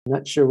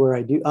Not sure where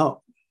I do.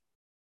 Oh,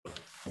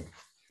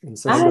 and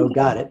so I Hi. go,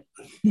 got it.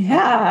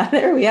 Yeah,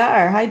 there we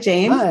are. Hi,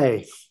 James.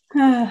 Hi.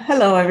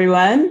 Hello,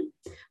 everyone.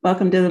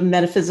 Welcome to the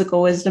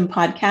Metaphysical Wisdom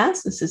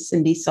Podcast. This is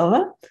Cindy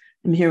Silva.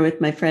 I'm here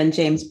with my friend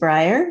James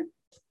Breyer.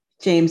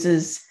 James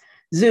is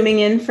zooming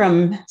in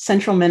from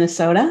central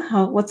Minnesota.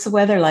 What's the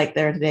weather like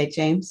there today,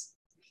 James?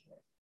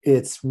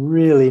 It's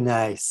really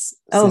nice,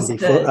 Oh, it's Cindy,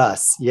 for good.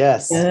 us.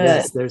 Yes, Good.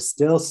 yes. There's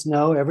still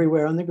snow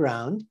everywhere on the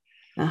ground,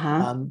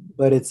 Uh-huh.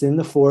 but it's in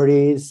the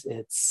 40s.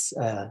 It's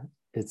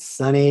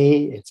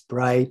sunny. It's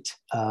bright.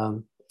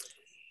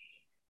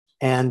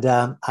 And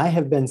I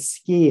have been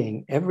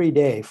skiing every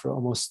day for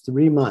almost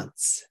 3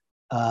 months.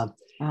 Wow.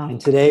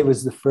 And today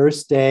was the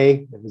first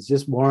day. It was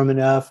just warm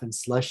enough and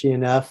slushy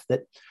enough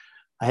that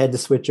I had to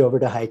switch over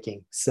to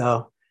hiking.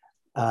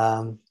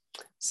 Um,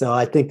 so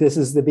I think this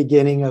is the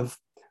beginning of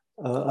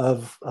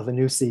a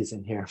new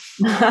season here.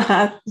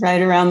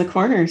 Right around the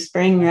corner,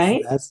 spring,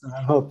 right? That's what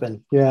I'm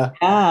hoping. Yeah,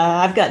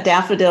 I've got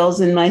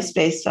daffodils in my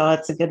space, so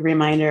it's a good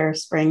reminder of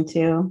spring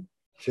too.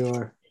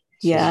 sure.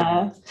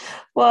 Yeah.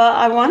 Well,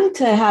 I wanted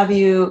to have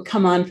you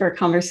come on for a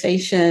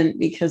conversation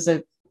because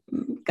I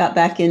got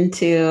back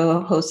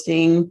into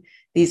hosting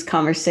these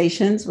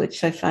conversations,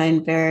 which I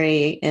find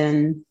very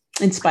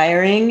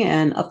inspiring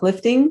and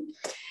uplifting.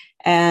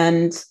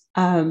 And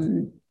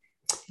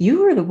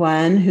you were the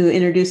one who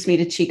introduced me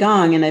to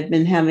Qigong, and I've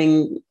been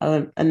having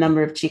a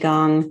number of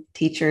Qigong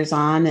teachers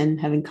on and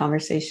having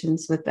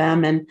conversations with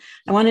them. And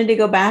I wanted to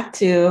go back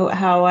to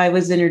how I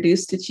was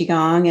introduced to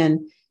Qigong and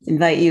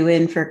invite you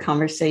in for a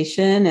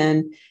conversation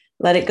and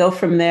let it go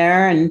from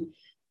there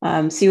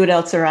and see what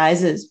else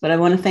arises. But I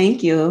want to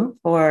thank you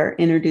for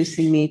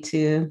introducing me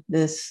to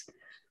this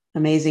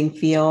amazing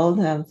field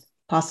of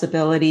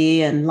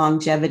possibility and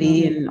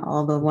longevity and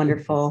all the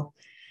wonderful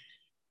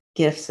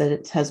gifts that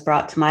it has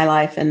brought to my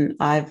life. And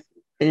I've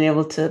been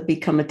able to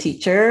become a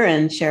teacher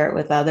and share it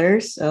with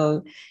others.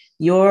 So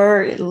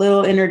your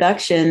little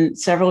introduction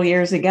several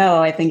years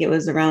ago, I think it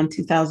was around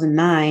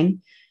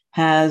 2009,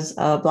 has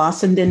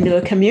blossomed into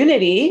a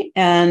community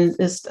and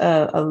just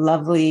a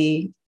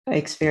lovely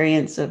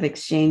experience of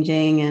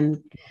exchanging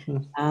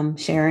and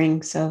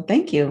sharing. So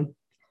thank you.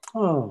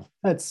 Oh,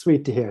 that's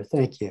sweet to hear.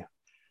 Thank you.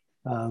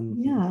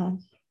 Yeah.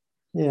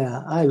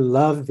 Yeah, I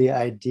love the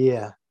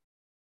idea.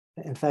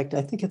 In fact,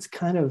 I think it's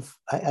kind of,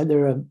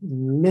 there are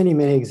many,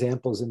 many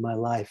examples in my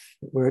life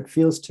where it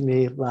feels to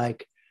me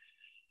like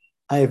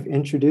I've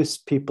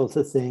introduced people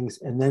to things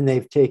and then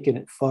they've taken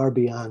it far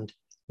beyond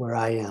where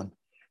I am.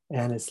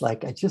 And it's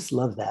like, I just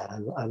love that.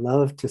 I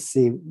love to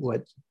see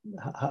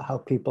how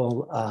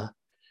people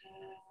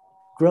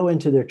grow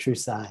into their true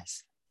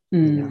size. You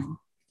know,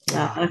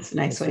 yeah, That's a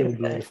nice it's way to really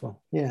put it.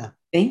 beautiful. Yeah.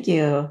 Thank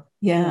you.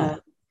 Yeah.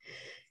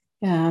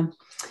 Yeah. Yeah.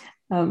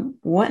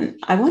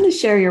 I want to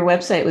share your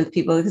website with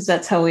people because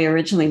that's how we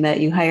originally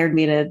met. You hired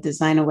me to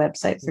design a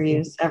website for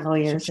you several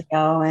years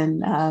ago,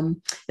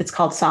 and it's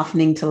called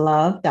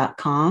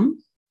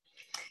softeningtolove.com.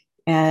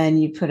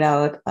 And you put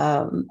out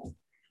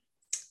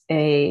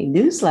a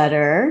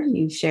newsletter.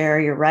 You share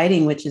your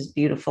writing, which is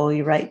beautiful.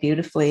 You write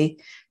beautifully,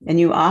 and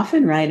you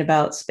often write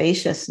about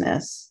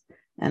spaciousness.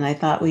 And I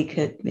thought we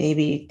could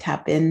maybe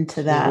tap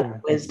into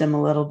that wisdom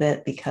a little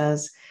bit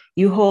because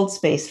you hold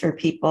space for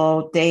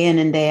people day in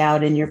and day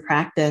out in your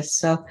practice.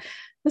 So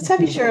let's have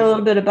you share a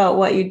little bit about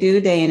what you do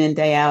day in and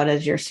day out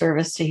as your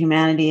service to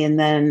humanity, and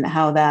then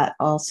how that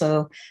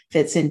also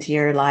fits into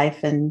your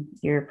life and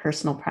your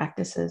personal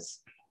practices.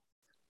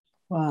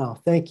 Wow,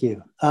 thank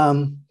you.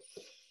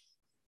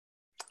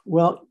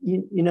 Well,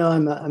 you know,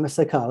 I'm a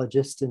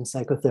psychologist and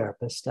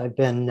psychotherapist. I've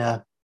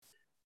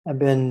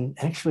been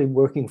actually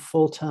working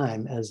full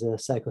time as a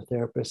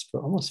psychotherapist for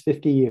almost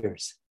 50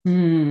 years,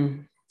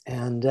 and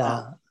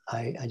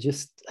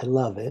I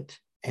love it,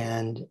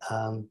 and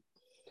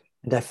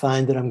I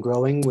find that I'm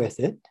growing with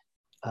it,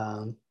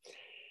 and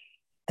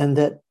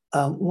that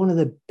one of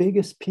the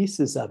biggest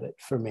pieces of it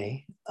for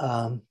me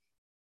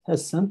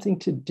has something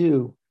to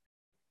do,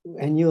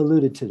 and you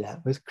alluded to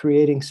that, with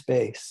creating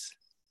space.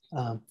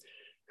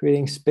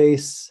 Creating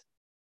space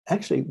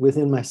actually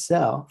within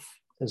myself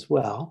as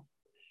well,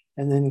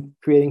 and then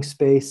creating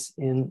space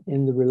in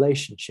the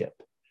relationship.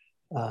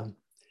 And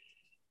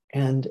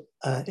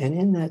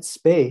in that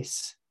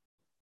space,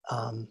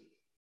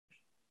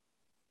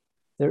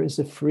 there is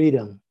a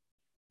freedom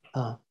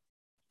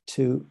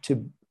to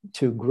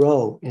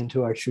grow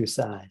into our true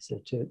size,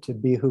 to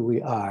be who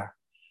we are,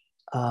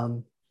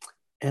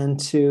 and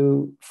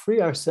to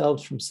free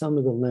ourselves from some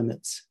of the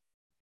limits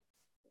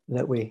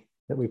that we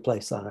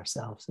place on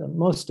ourselves.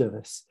 Most of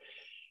us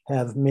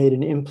have made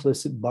an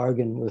implicit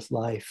bargain with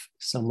life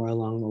somewhere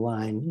along the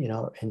line, you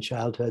know, in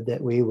childhood,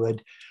 that we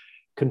would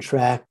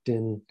contract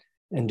and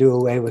do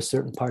away with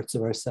certain parts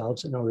of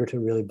ourselves in order to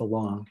really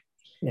belong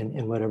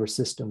in whatever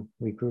system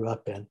we grew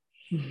up in.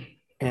 Mm-hmm.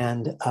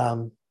 And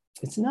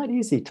it's not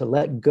easy to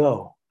let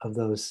go of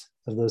those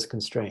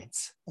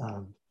constraints.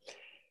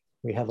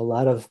 We have a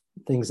lot of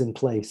things in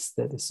place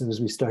that as soon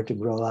as we start to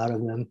grow out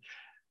of them,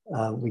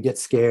 we get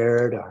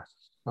scared, or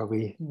or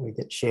we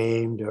get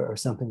shamed or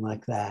something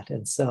like that.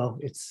 And so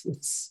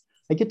it's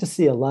I get to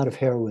see a lot of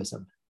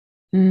heroism,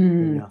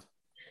 Mm.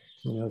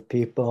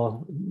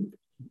 People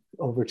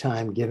over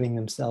time giving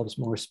themselves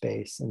more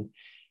space and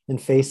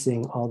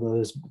facing all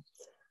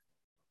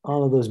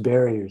of those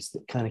barriers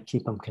that kind of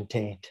keep them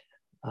contained.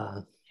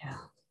 Yeah.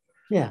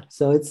 Yeah,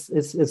 so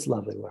it's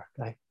lovely work.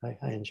 I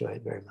enjoy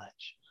it very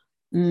much.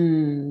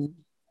 Mm.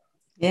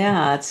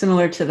 Yeah, it's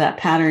similar to that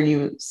pattern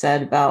you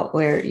said about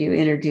where you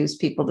introduce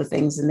people to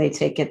things and they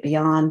take it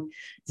beyond.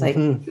 It's like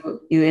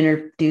you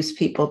introduce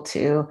people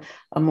to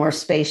a more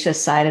spacious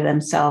side of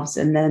themselves,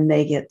 and then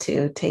they get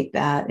to take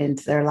that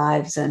into their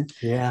lives and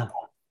Yeah,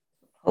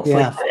 hopefully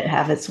let it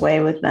have its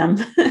way with them.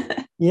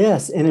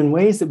 Yes, and in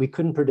ways that we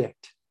couldn't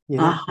predict.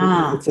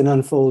 Uh-huh. It's an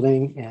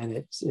unfolding and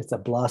it's a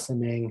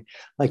blossoming,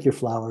 like your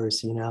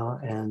flowers,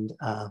 and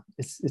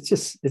it's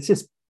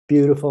just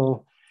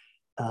beautiful,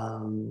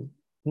 and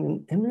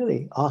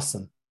really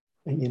awesome.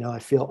 And, I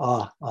feel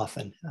awe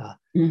often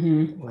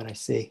when I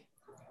see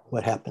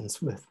what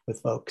happens with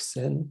folks,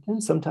 and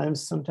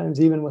sometimes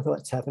even with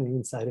what's happening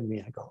inside of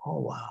me, I go,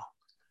 oh wow.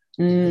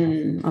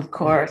 Of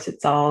course,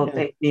 it's all a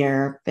big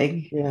mirror,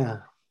 big. Yeah.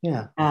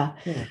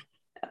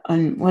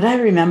 And what I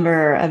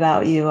remember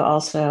about you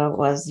also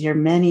was your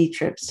many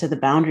trips to the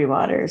Boundary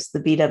Waters, the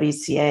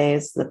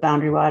BWCA's, the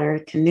Boundary Water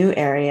Canoe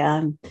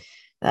Area.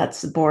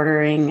 That's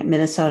bordering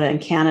Minnesota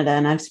and Canada.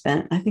 And I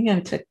think I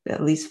took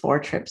at least 4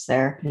 trips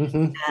there.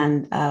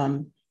 And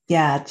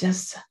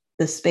just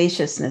the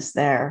spaciousness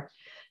there,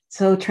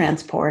 so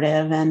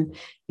transportive. And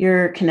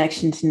your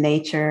connection to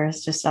nature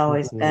has just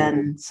always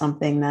been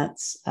something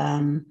that's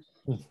a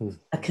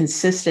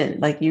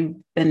consistent, like you've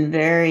been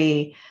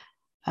very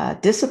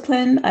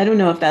disciplined. I don't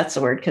know if that's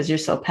the word because you're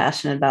so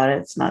passionate about it.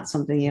 It's not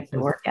something you have to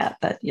work at,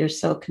 but you're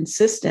so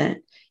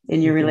consistent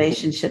in your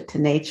relationship to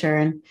nature.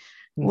 And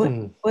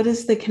what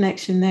is the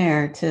connection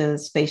there to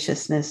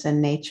spaciousness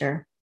and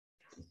nature?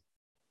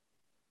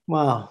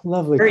 Wow,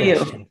 lovely for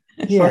question.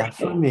 You. Yeah,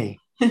 for me.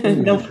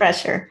 No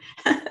pressure.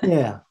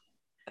 Yeah.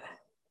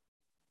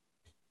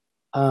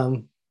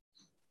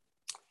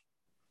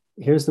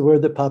 Here's the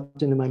word that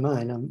popped into my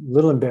mind. I'm a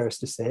little embarrassed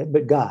to say it,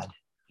 but God.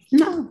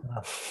 No.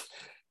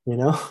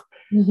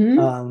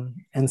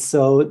 And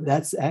so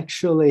that's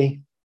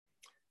actually,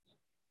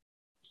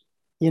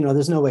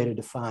 there's no way to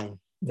define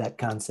that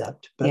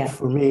concept. But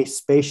for me,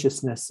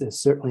 spaciousness is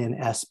certainly an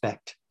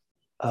aspect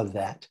of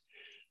that,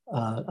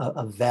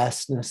 a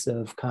vastness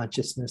of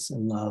consciousness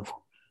and love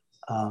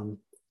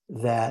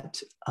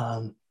that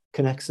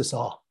connects us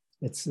all.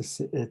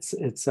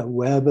 It's a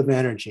web of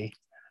energy,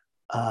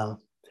 and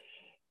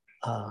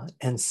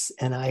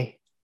I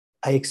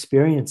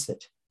experience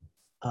it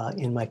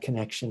in my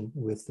connection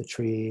with the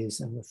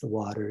trees and with the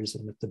waters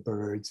and with the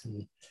birds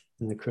and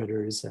the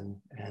critters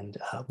and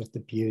with the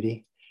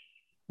beauty.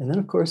 And then,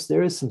 of course,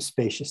 there is some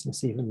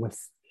spaciousness even with,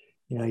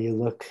 you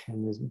look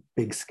and there's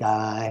big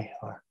sky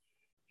or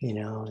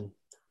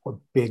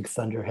big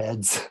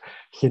thunderheads,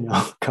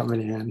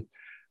 coming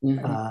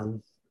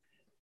in.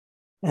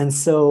 And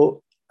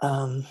so,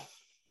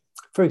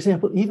 for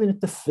example, even at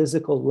the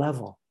physical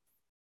level,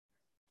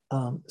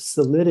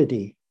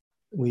 solidity,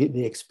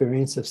 the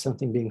experience of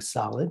something being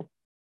solid,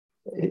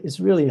 is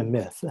really a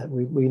myth that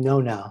we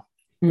know now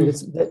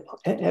that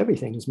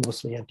everything is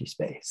mostly empty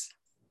space.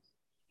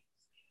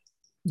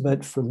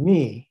 But for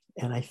me,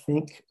 and I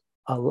think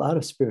a lot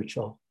of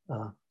spiritual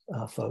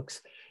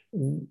folks,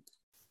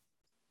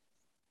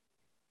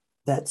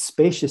 that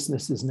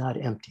spaciousness is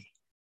not empty.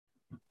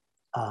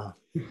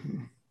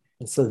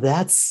 And so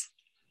that's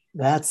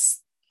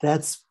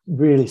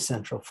really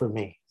central for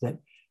me.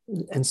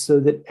 And so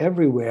that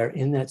everywhere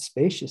in that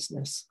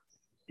spaciousness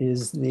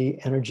is the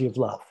energy of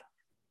love,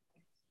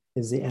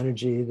 is the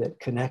energy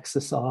that connects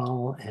us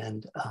all.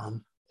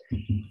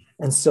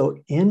 And so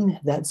in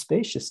that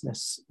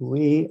spaciousness,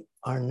 we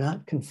are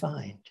not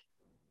confined,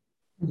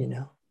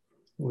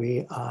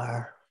 we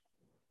are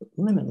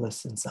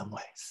limitless in some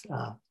ways.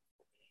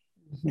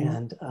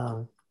 And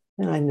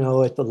I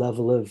know at the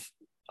level of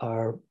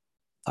our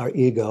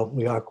ego,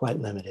 we are quite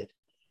limited,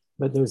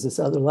 but there's this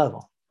other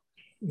level,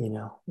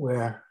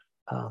 where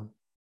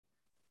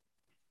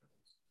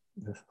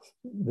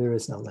there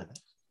is no limit.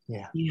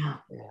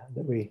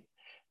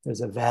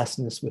 There's a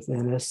vastness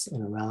within us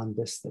and around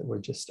us that we're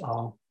just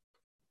all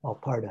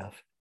part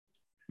of,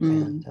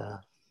 and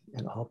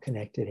all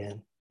connected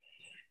in.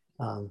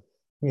 And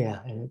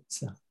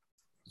it's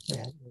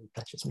it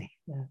touches me.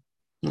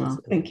 Well,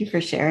 thank you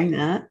for sharing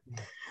that.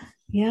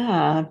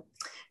 Yeah.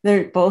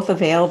 They're both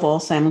available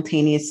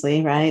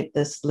simultaneously, right?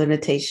 This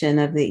limitation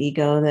of the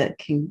ego that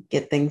can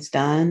get things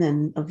done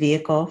and a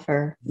vehicle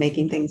for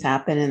making things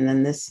happen. And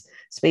then this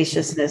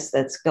spaciousness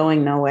that's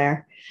going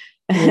nowhere.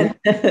 Yeah.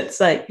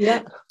 It's like,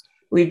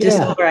 we've just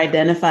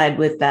over-identified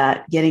with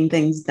that, getting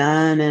things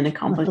done and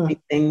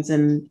accomplishing things.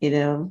 And,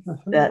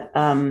 that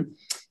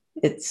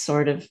it's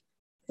sort of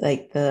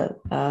like the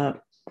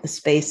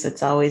space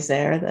that's always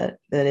there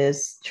that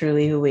is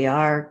truly who we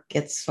are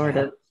gets sort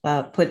of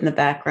put in the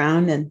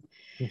background. And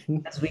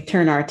as we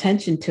turn our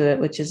attention to it,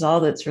 which is all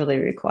that's really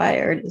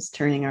required, is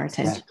turning our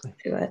attention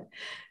to it.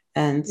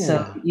 And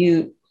so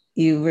you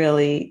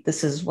really,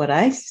 this is what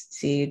I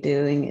see you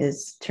doing,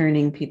 is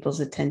turning people's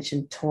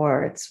attention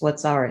towards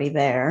what's already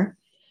there.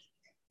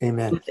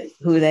 Amen.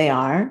 Who they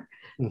are.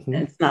 And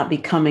it's not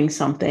becoming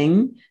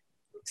something.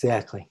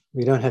 Exactly.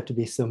 We don't have to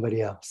be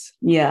somebody else.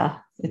 Yeah.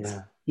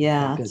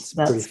 It's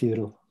pretty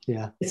futile.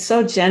 Yeah. It's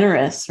so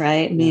generous,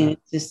 right? I mean,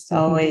 it's just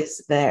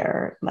always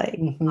there. Like,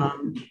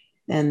 and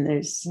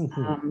there's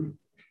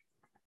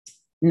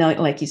no,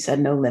 like you said,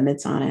 no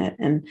limits on it.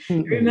 And I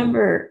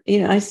remember,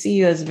 I see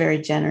you as a very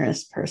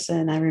generous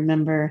person. I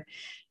remember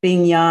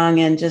being young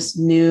and just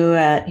new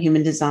at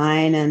Human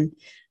Design, and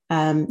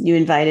you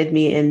invited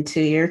me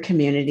into your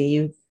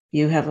community.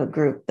 You have a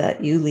group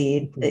that you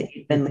lead, that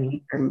you've been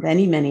leading for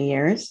many, many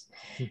years.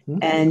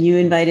 And you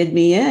invited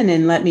me in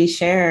and let me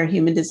share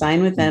Human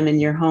Design with them in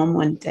your home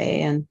one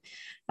day. And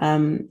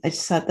I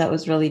just thought that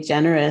was really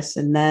generous.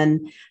 And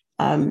then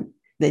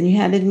you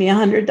handed me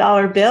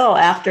 $100 bill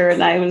after,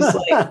 and I was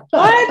like,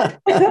 what?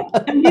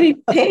 I'm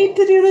getting paid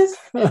to do this?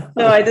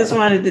 So I just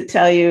wanted to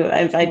tell you,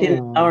 if I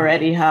didn't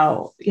already,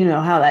 how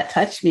that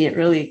touched me. It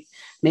really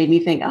made me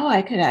think, oh,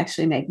 I could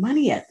actually make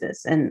money at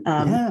this. And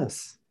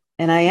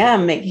and I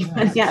am making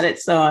money at it.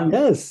 So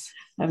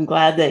I'm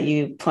glad that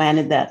you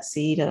planted that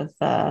seed of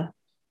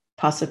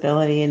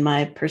possibility in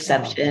my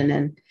perception.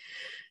 And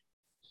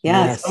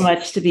so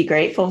much to be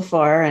grateful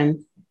for.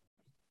 And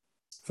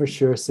for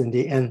sure,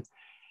 Cindy. And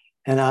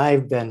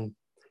I've been,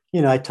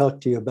 I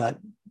talked to you about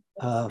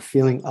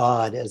feeling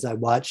awed as I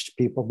watched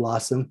people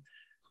blossom.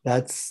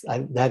 I've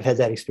had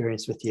that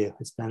experience with you.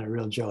 It's been a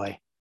real joy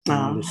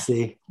to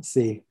see.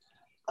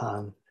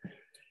 How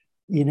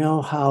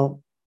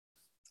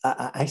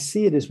I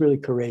see it as really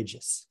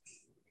courageous.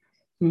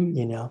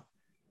 That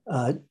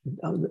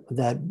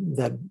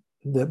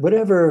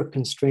whatever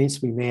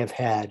constraints we may have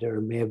had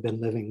or may have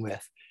been living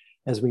with,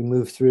 as we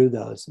move through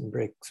those and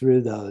break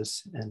through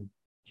those and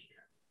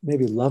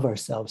maybe love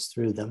ourselves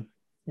through them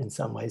in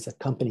some ways,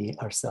 accompany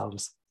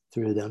ourselves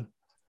through them.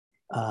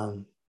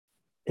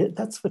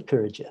 That's what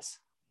courage is.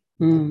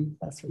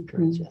 That's what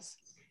courage is.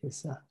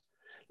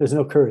 There's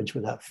no courage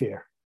without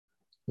fear.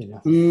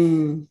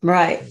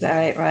 Right.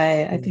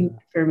 I think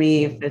for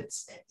me, if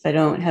I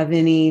don't have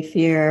any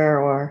fear,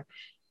 or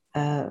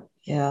I'm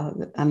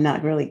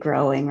not really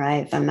growing,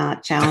 right? If I'm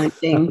not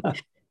challenging.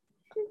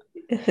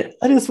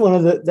 That is one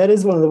of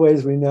the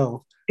ways we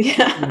know.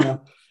 Yeah.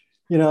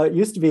 It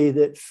used to be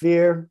that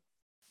fear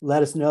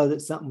let us know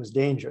that something was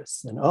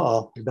dangerous, and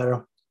we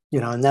better,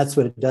 and that's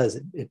what it does.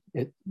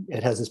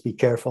 It has us be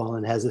careful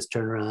and has us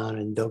turn around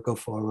and don't go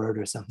forward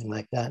or something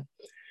like that.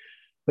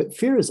 But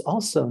fear is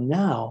also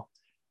now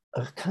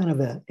a kind of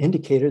an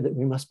indicator that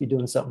we must be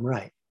doing something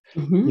right.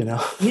 Change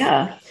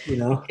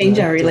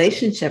our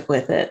relationship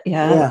with it.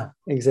 Yeah,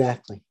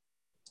 exactly.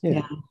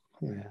 Yeah.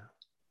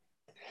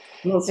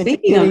 Well,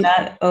 speaking of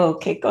that,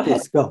 okay, go ahead.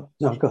 Yes, go.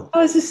 No, go. I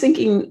was just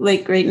thinking,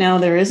 like, right now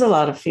there is a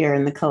lot of fear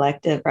in the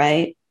collective,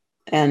 right?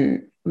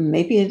 And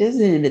maybe it is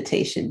an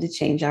invitation to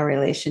change our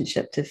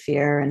relationship to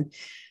fear, and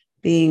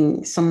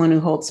being someone who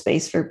holds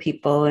space for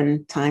people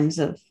in times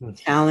of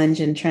challenge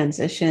and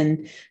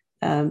transition.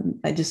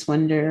 I just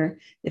wonder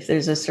if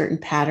there's a certain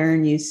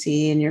pattern you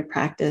see in your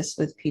practice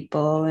with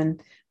people and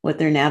what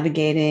they're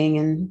navigating,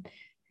 and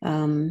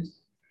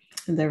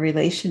the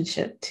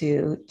relationship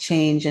to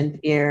change and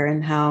fear,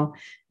 and how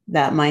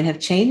that might have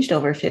changed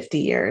over 50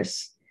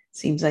 years.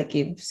 Seems like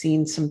you've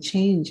seen some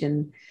change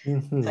in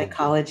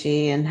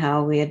psychology and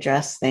how we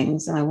address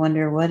things. And I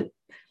wonder what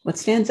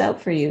stands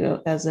out for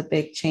you as a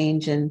big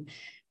change in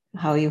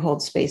how you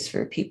hold space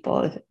for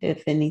people,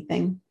 if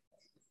anything.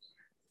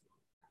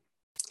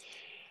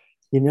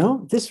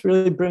 This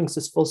really brings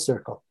us full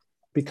circle,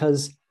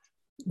 because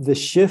the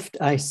shift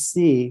I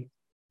see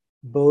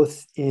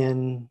both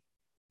in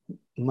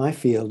my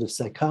field of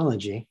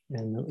psychology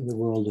and the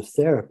world of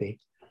therapy,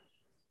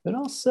 but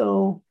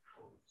also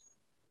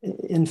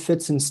in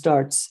fits and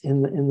starts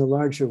in the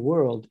larger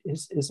world,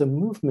 is a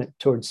movement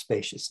toward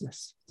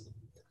spaciousness.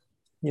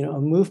 A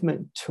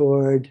movement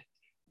toward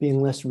being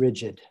less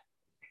rigid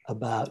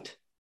about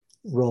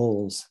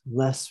roles,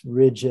 less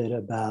rigid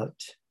about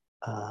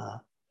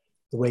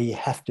the way you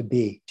have to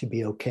be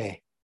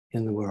okay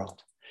in the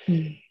world.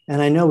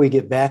 And I know we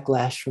get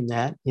backlash from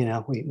that.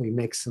 We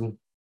make some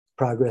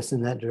progress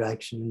in that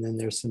direction, and then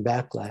there's some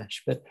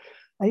backlash. But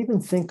I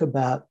even think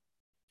about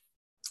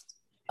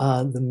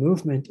the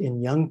movement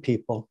in young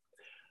people,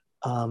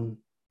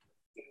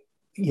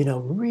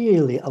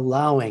 really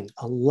allowing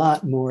a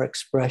lot more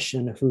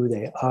expression of who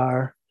they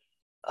are,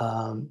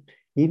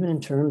 even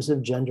in terms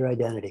of gender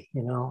identity,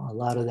 a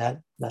lot of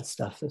that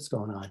stuff that's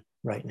going on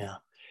right now.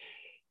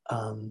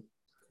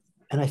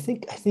 And I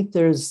think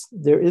there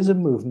is a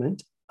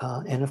movement,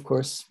 and of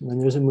course, when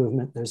there's a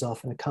movement, there's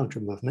often a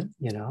counter movement,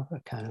 a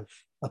kind of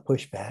a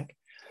pushback.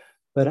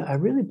 But I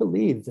really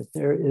believe that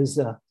there is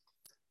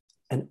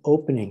an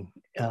opening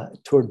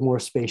toward more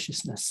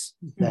spaciousness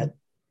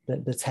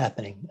that's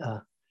happening,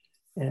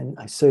 and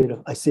I see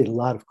it a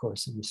lot, of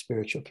course, in the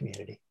spiritual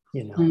community.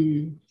 you know,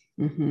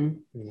 Mm-hmm.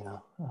 you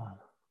know.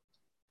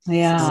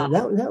 Yeah, So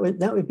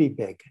that would be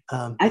big.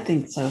 I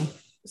think so.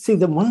 See,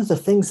 one of the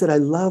things that I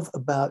love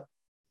about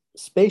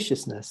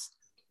spaciousness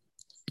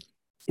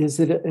is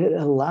that it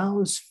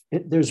allows,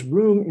 there's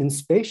room in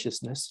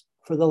spaciousness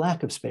for the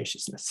lack of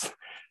spaciousness.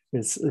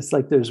 It's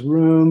like there's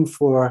room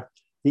for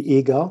the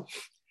ego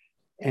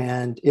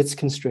and its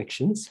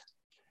constrictions,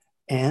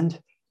 and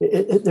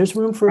there's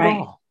room for it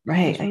all.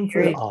 Right. There's room for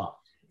it all.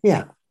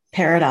 Yeah.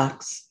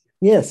 Paradox.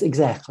 Yes,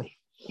 exactly.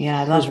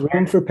 Yeah, I There's love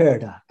room for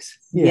paradox.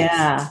 Yes.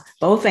 Yeah,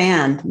 both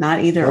and,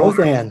 not either Both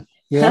or. and.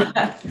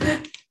 Yeah.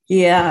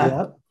 Yeah.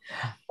 Yep.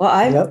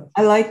 Well, Yep.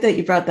 I like that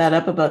you brought that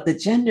up about the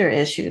gender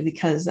issue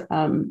because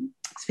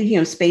speaking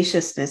of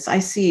spaciousness, I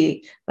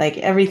see like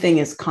everything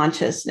is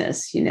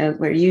consciousness, you know,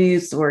 where you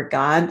use the word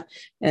God,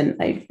 and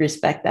I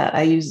respect that.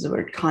 I use the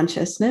word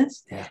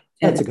consciousness. Yeah,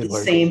 that's and a good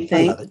word. Same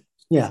thing. I love it.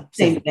 Yeah,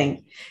 same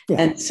thing.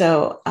 Yeah. And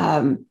so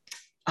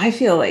I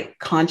feel like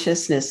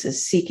consciousness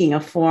is seeking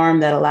a form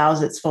that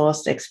allows its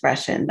fullest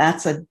expression.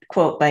 That's a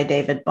quote by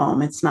David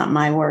Bohm. It's not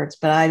my words,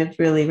 but I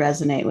really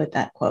resonate with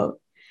that quote.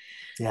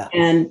 Yeah.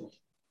 And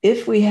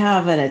if we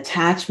have an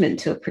attachment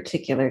to a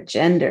particular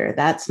gender,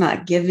 that's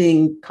not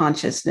giving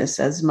consciousness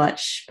as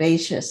much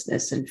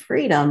spaciousness and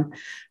freedom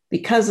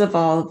because of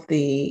all of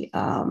the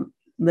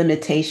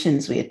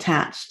limitations we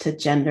attach to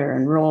gender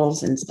and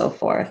roles and so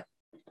forth.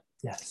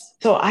 Yes.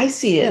 So I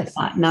see it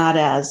not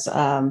as,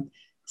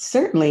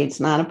 certainly it's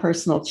not a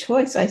personal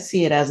choice. I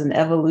see it as an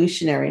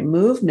evolutionary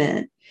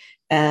movement,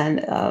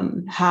 and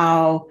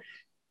how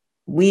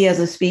we as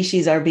a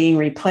species are being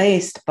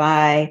replaced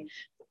by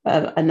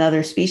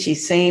another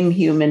species, same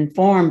human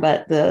form,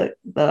 but the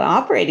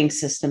operating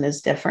system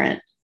is different.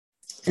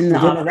 And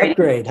you're getting an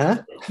upgrade,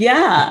 huh?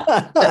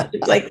 Yeah.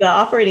 It's like the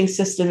operating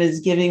system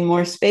is giving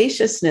more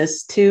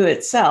spaciousness to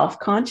itself,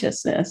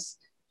 consciousness.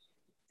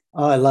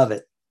 Oh, I love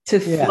it. To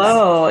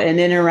flow and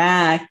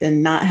interact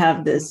and not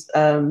have this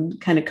kind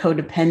of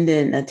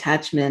codependent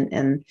attachment.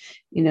 And,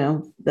 you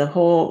know, the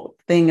whole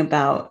thing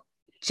about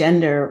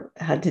gender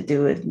had to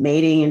do with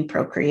mating and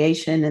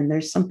procreation. And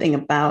there's something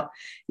about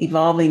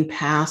evolving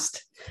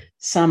past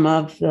some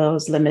of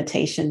those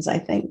limitations, I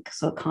think.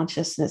 So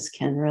consciousness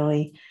can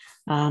really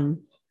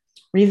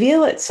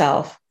reveal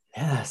itself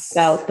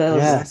without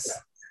those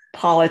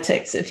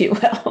politics, if you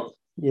will.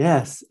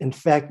 Yes. In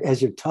fact,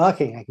 as you're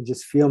talking, I can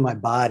just feel my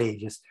body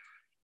just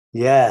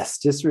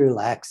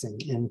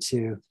relaxing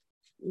into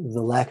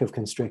the lack of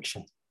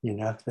constriction. You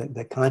know,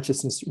 that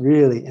consciousness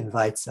really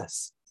invites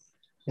us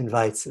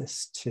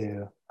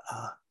to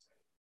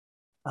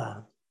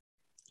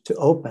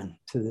open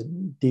to the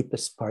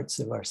deepest parts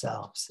of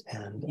ourselves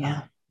and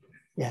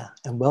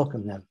and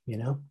welcome them, you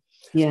know?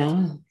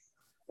 Yeah.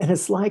 And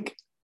it's like,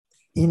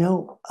 you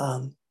know,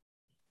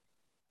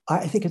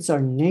 I think it's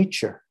our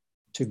nature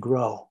to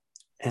grow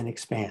and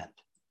expand.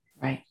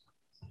 Right.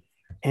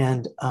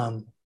 And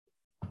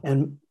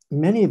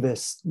many of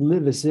us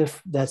live as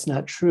if that's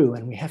not true.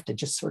 And we have to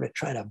just sort of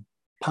try to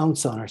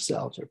pounce on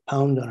ourselves or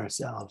pound on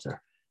ourselves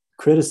or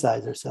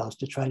criticize ourselves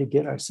to try to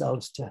get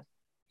ourselves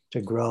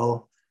to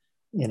grow,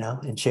 you know,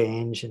 and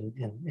change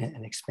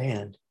and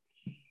expand.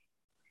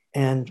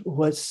 And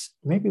what's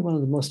maybe one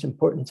of the most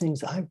important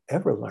things I've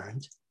ever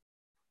learned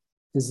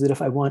is that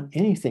if I want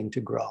anything to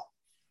grow,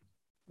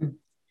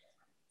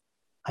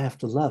 I have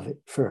to love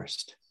it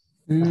first.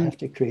 I have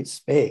to create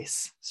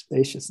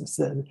spaciousness.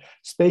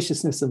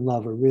 Spaciousness and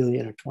love are really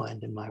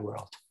intertwined in my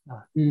world.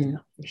 You know,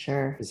 for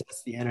sure. Because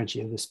that's the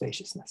energy of the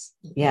spaciousness.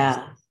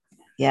 Yeah.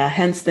 Yeah.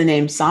 Hence the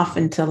name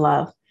Soften to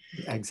Love.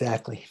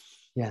 Exactly.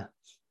 Yeah.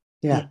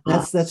 Yeah.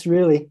 That's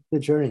really the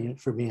journey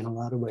for me in a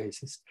lot of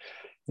ways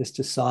is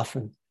to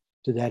soften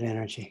to that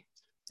energy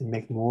and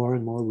make more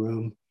and more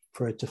room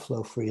for it to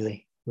flow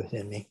freely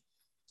within me.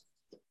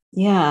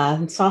 Yeah.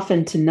 And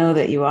soften to know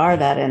that you are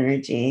that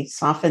energy.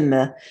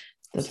 Soften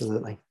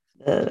Absolutely.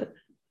 The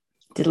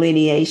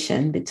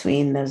delineation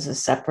between there's a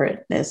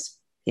separateness,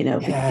 you know,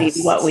 between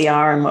what we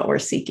are and what we're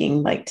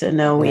seeking, like to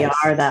know we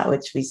are that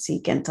which we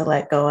seek and to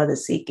let go of the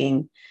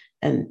seeking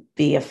and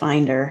be a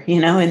finder, you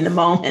know, in the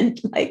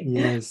moment. Like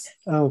yes.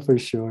 Oh, for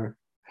sure.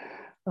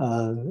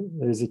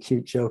 There's a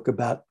cute joke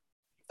about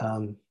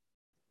the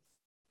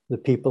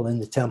people in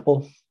the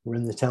temple. We're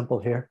in the temple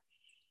here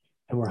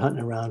and we're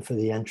hunting around for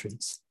the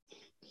entrance.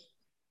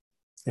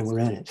 And we're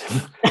in it.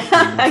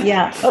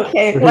 Yeah.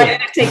 Okay. Why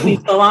did it take me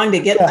so long to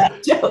get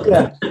that joke?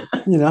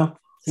 You know,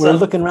 we're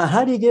looking around.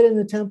 How do you get in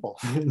the temple?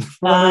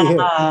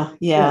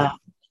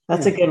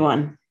 That's a good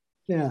one.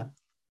 Yeah.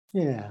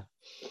 Yeah.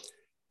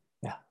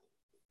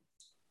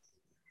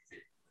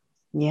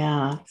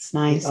 It's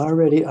nice. We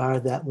already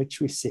are that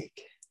which we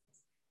seek.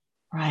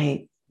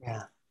 Right.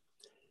 Yeah.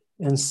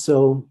 And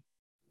so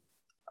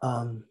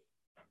I've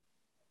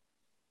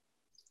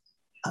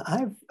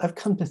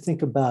come to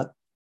think about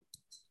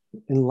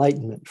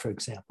enlightenment, for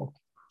example,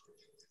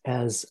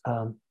 as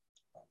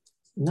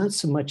not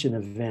so much an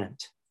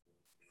event.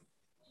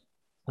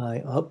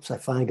 I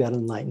finally got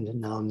enlightened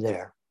and now I'm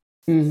there.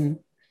 Mm-hmm.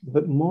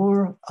 But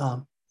more.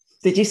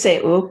 Did you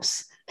say,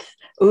 oops?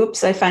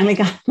 Oops, I finally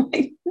got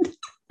enlightened.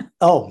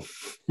 Oh,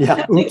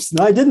 yeah. Oops.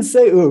 No, I didn't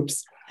say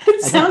oops.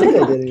 It I don't think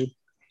sounded, I did.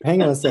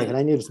 Hang on a second.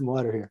 I need some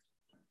water here.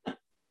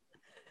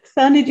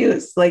 sounded you,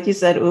 it's like you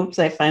said, oops,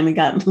 I finally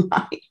got in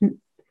line.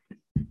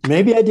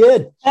 Maybe I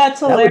did. That's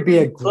That would be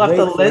a hilarious. We'll have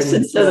to great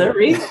listen Freudian to the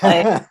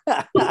replay.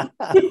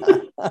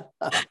 slip.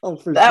 Oh,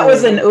 for That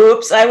was sure. an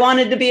oops. I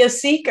wanted to be a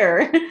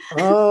seeker.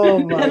 Oh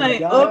my And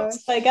gosh.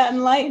 I got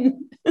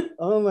enlightened.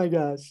 Oh my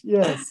gosh.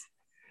 Yes.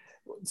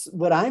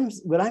 What I'm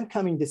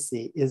coming to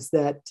see is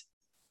that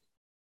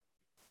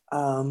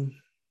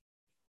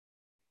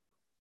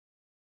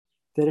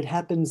that it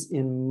happens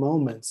in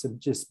moments of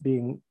just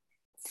being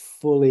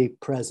fully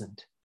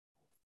present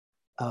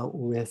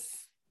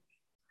with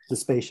the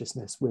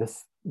spaciousness,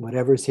 with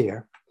whatever's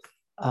here.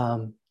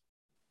 And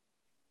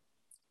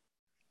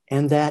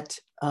that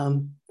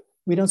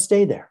we don't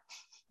stay there.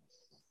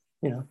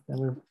 Then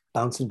we're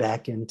bouncing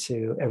back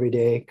into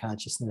everyday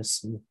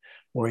consciousness and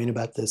worrying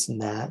about this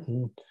and that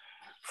and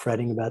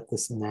fretting about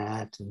this and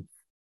that and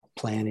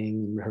planning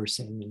and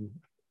rehearsing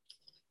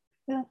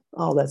and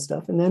all that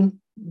stuff. And then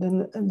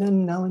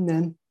now and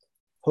then,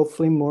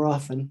 hopefully more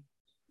often,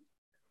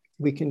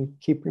 we can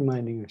keep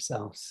reminding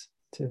ourselves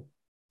to,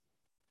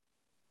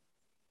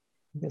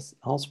 I guess,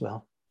 all's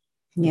well.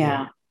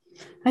 Yeah.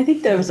 I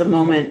think there was a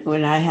moment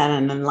when I had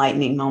an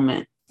enlightening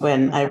moment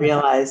when I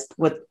realized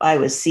what I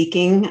was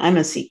seeking. I'm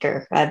a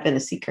seeker. I've been a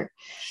seeker.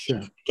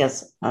 Sure. I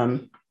guess I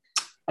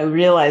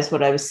realized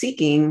what I was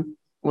seeking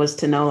was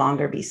to no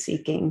longer be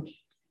seeking.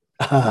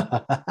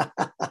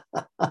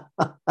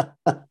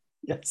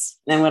 Yes.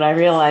 And what I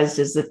realized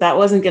is that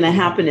wasn't going to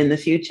happen in the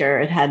future.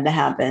 It had to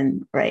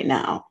happen right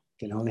now.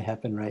 It can only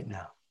happen right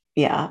now.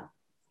 Yeah.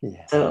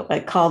 Yeah. So I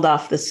called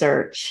off the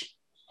search.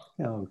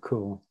 Oh,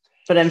 cool.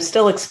 But I'm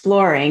still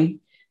exploring.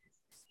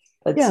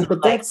 But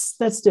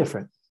that's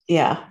different.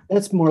 Yeah.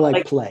 That's more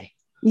like play.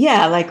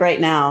 Yeah, like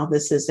right now,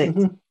 this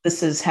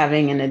is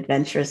having an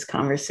adventurous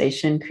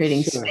conversation,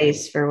 creating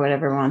space for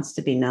whatever wants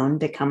to be known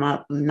to come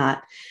up. I'm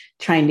not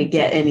trying to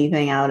get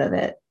anything out of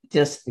it,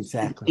 just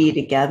be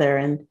together.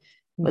 And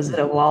was it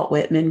a Walt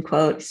Whitman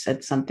quote? He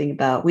said something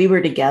about, we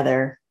were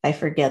together, I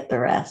forget the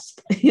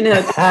rest.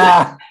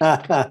 Yep.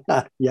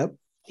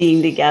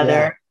 Being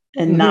together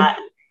and not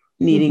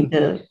needing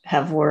to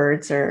have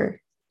words,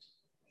 or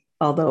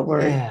although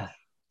words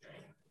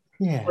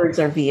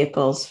are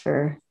vehicles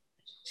for.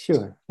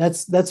 Sure.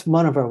 That's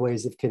one of our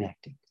ways of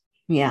connecting.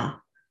 Yeah.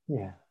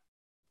 Yeah.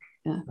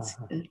 That's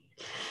good.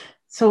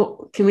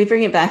 So can we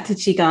bring it back to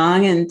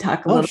Qigong and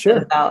talk a little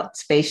bit about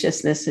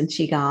spaciousness in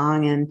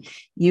Qigong? And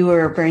you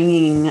were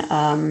bringing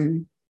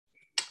a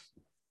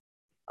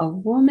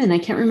woman, I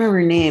can't remember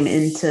her name,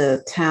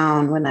 into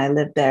town when I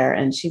lived there,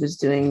 and she was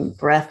doing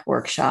breath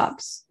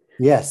workshops.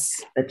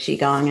 Yes. The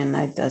Qigong, and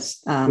I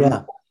just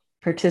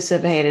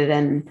participated,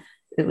 and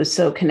it was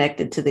so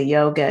connected to the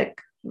yogic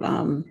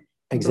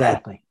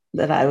exactly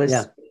that I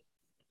was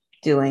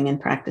doing and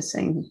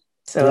practicing.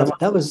 So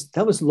that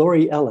was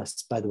Laurie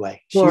Ellis, by the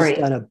way. She's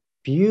got a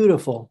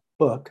beautiful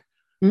book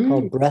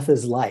called Breath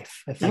is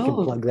Life. If I can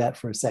plug that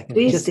for a second.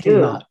 Please it just do.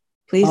 came out.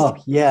 Please. Oh,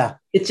 yeah.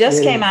 It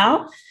just came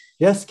out?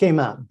 Just came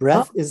out.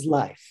 Breath is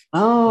Life.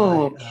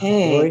 Oh,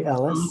 okay. Laurie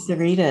Ellis. I'll have to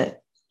read it.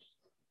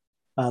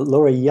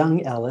 Laura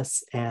Young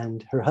Ellis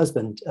and her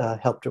husband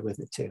helped her with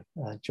it too,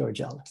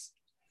 George Ellis.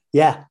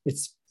 Yeah,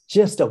 it's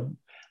just an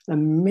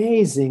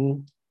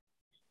amazing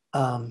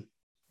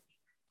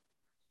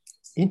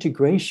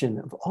integration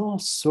of all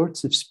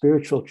sorts of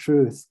spiritual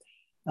truth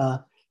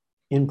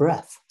in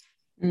breath,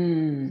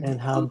 and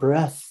how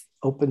breath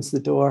opens the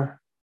door,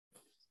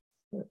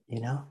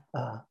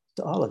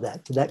 to all of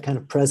that, to that kind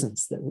of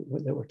presence that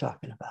we're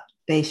talking about.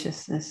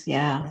 Spaciousness,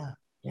 yeah.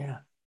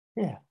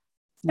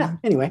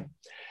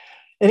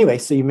 Anyway,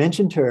 so you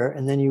mentioned her,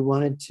 and then you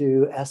wanted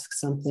to ask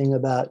something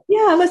about.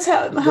 Yeah,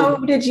 how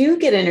did you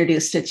get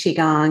introduced to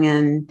Qigong,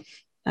 and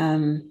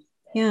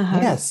how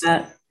does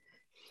that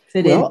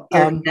fit in your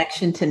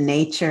connection to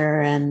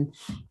nature and?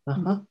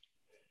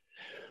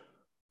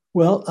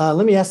 Well,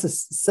 let me ask the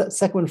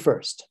second one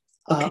first.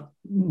 Okay.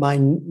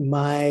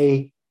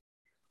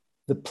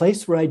 The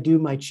place where I do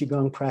my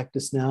Qigong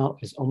practice now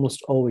is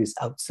almost always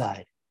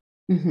outside,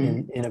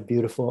 in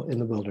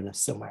the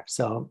wilderness somewhere.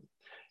 So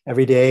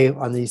every day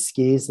on these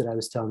skis that I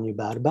was telling you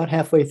about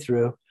halfway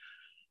through,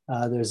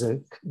 there's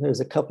a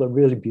couple of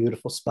really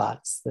beautiful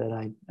spots that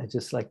I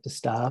just like to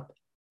stop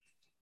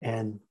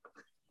and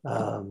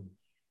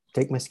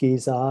take my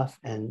skis off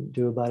and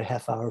do about a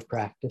half hour of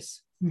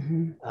practice.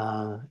 And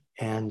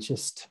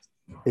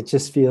it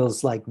just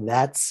feels like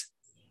that's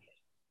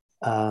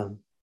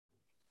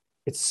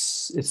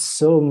it's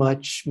so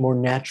much more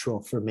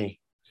natural for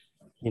me,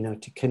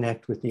 to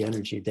connect with the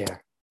energy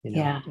there, in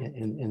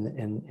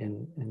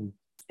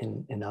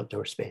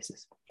outdoor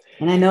spaces.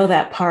 And I know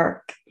that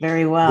park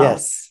very well.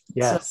 Yes.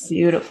 So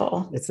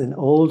beautiful. It's an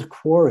old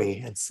quarry,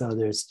 and so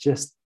there's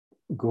just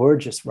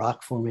gorgeous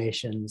rock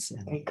formations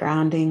and very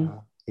grounding.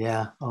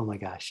 Oh my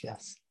gosh,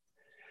 yes.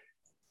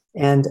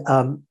 And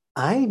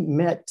I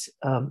met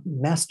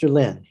Master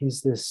Lin.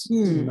 He's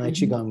my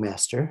Qigong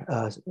master,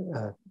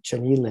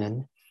 Chen Yi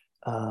Lin,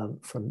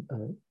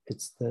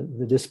 it's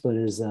the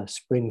discipline is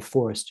Spring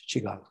Forest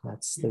Qigong.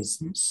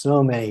 There's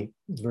so many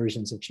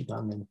versions of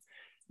Qigong, and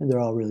they're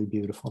all really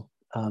beautiful.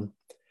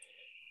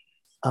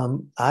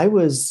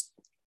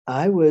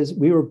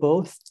 We were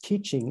both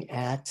teaching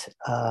at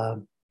a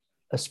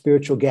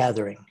spiritual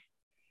gathering.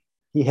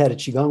 He had a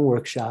Qigong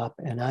workshop,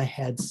 and I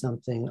had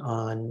something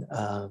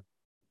on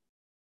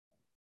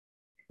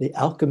the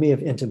alchemy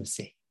of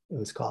intimacy, it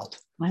was called.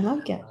 I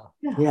like it.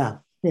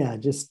 Yeah,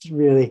 just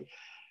really,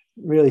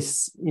 really,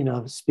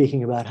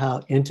 speaking about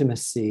how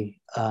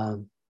intimacy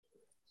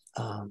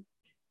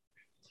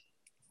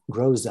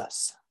grows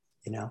us.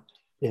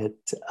 It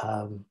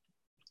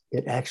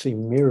actually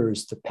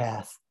mirrors the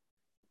path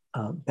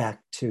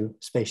back to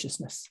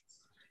spaciousness.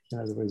 In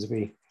other words,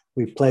 we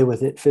play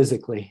with it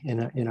physically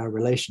in our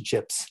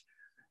relationships,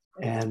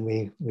 and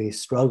we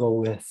struggle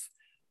with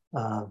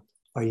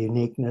our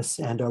uniqueness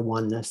and our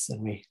oneness,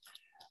 and we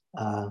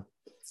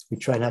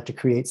try not to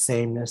create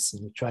sameness,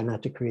 and we try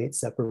not to create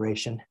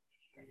separation.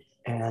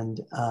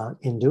 And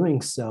in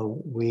doing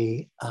so,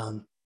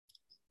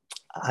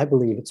 I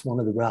believe it's one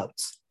of the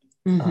routes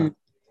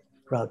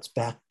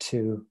back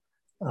to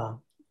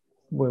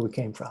where we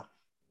came from,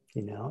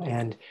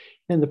 and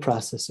in the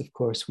process, of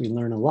course, we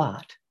learn a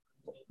lot.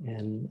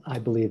 And I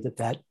believe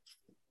that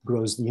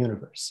grows the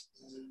universe.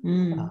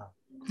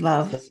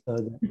 Love.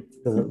 So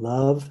the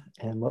love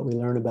and what we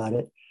learn about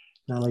it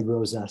not only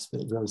grows us,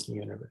 but it grows the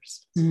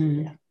universe.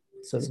 Yeah.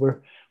 So we're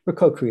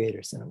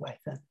co-creators in a way.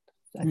 Then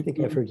I think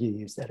I've heard you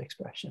use that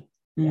expression.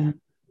 Yeah.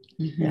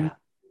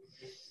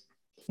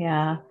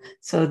 Yeah.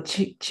 So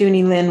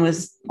Junie Lin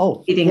was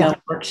leading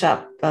a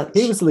workshop.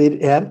 He was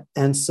leading, yeah.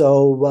 And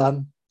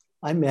so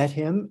I met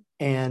him,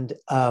 and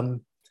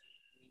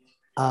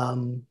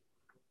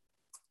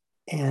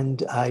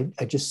I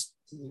just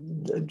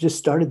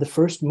started the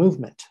first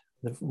movement,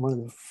 one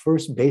of the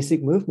first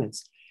basic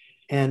movements.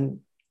 And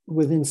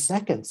within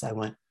seconds, I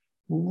went,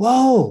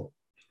 whoa,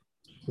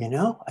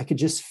 I could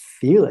just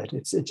feel it.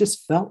 It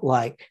just felt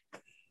like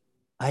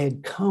I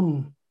had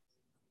come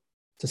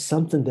to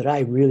something that I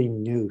really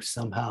knew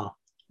somehow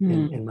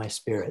in my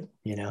spirit,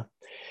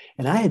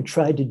 And I had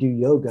tried to do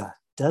yoga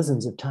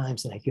dozens of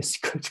times, and I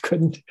just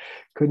couldn't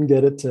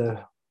get it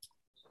to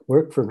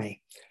work for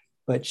me.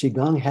 But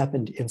Qigong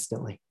happened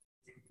instantly.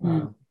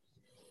 And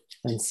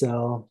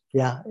so,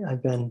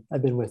 I've been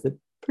with it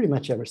pretty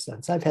much ever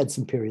since. I've had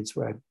some periods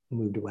where I've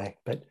moved away,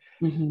 but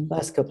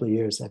last couple of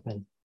years I've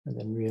been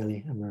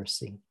really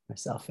immersing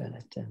myself in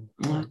it and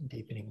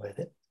deepening with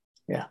it.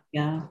 Yeah.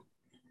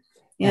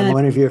 And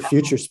one of your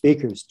future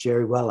speakers,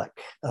 Jerry Wellick,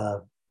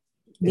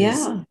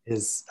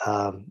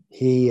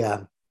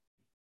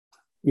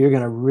 you're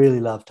going to really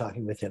love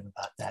talking with him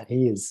about that.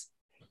 He's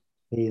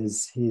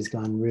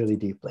gone really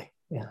deeply.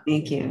 Yeah.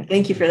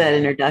 Thank you for that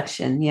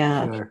introduction.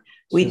 Yeah. Sure.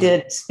 We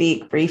did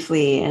speak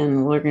briefly,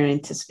 and we're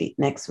going to speak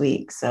next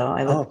week. So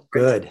I look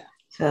forward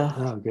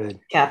to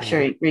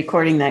capturing,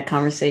 recording that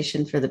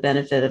conversation for the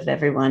benefit of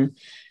everyone.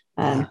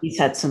 He's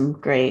had some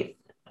great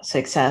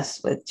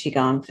success with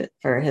Qigong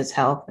for his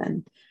health,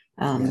 and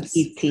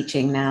he's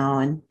teaching now,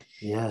 and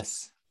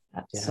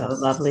so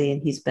lovely.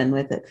 And he's been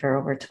with it for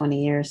over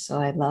 20 years.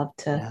 So I'd love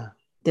to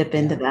dip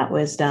into that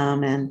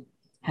wisdom and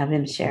have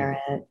him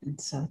share it. And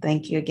so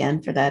thank you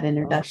again for that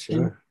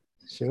introduction.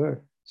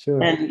 Sure.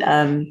 And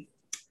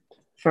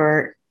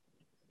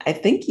I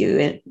think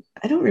I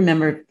don't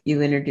remember if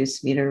you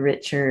introduced me to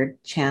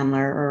Richard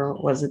Chandler, or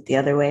was it the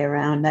other way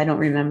around? I don't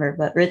remember,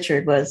 but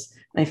Richard was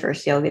my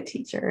first yoga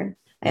teacher. And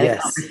I had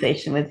a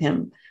conversation with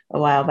him a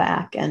while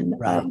back. And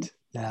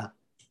I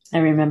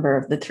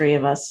remember the three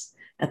of us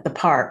at the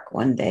park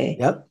one day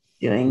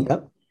doing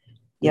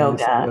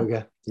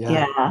yoga.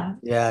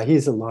 Yeah,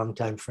 he's a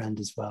longtime friend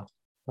as well.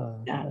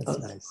 That's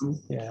nice.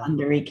 Fun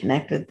to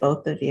reconnect with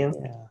both of you.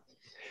 Yeah.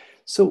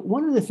 So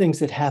one of the things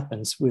that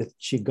happens with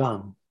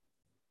Qigong,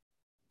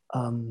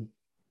 and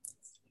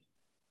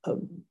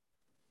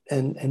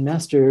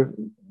Master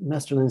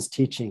Lin's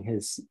teaching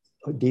has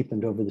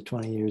deepened over the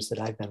 20 years that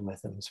I've been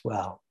with him as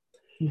well.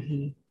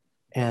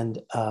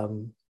 And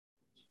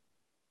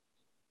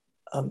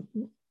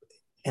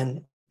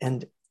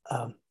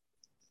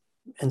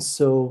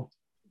so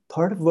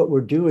part of what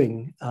we're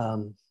doing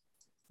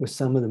with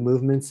some of the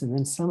movements and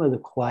then some of the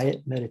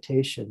quiet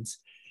meditations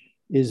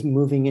is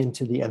moving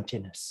into the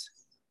emptiness.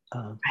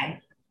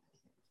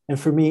 And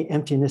for me,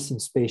 emptiness and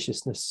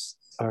spaciousness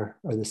are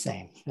the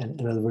same.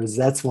 And in other words,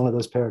 that's one of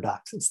those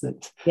paradoxes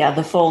that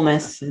the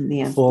fullness and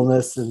the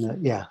fullness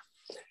and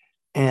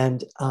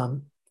and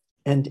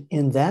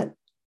in that,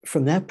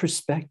 from that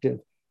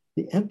perspective,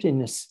 the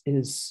emptiness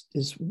is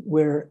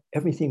where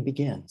everything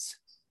begins.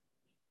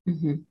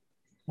 And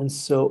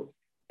so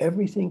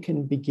everything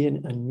can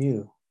begin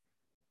anew.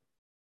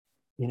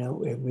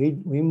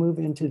 We move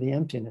into the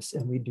emptiness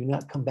and we do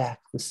not come back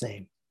the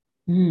same.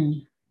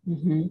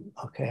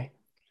 Okay.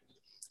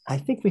 I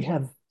think we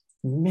have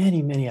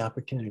many, many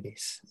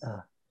opportunities.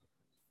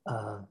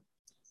 I'm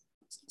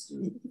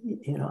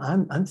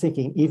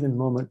thinking even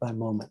moment by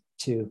moment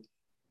to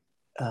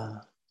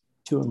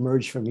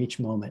emerge from each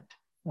moment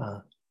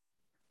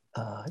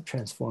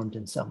transformed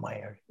in some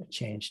way or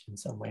changed in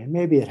some way. And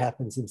maybe it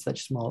happens in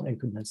such small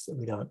increments that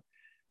we don't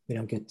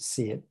get to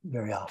see it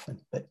very often.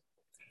 But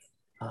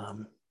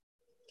I'm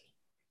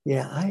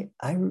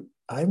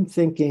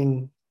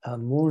thinking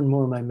more and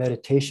more my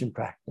meditation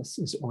practice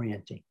is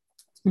orienting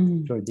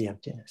toward the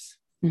emptiness,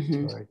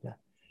 toward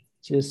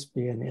just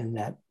being in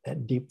that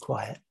deep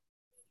quiet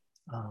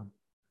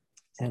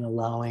and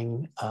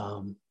allowing,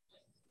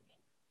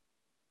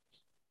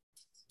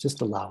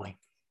 just allowing.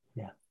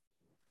 Yeah.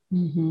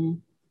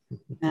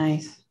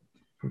 Nice.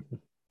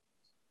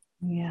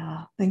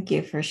 Yeah. Thank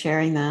you for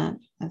sharing that.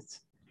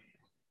 It's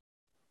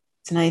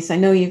nice. I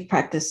know you've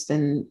practiced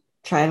and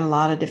tried a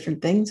lot of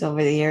different things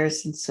over the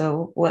years. And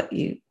so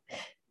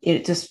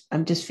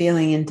I'm just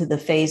feeling into the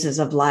phases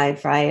of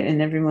life, right?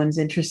 And everyone's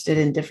interested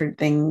in different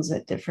things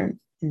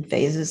in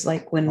phases.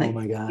 Like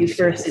when you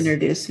first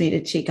introduced me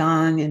to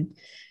Qigong, and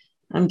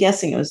I'm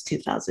guessing it was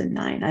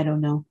 2009. I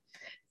don't know.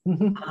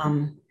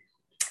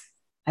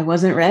 I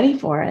wasn't ready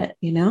for it.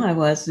 I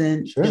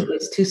wasn't, It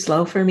was too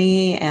slow for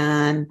me,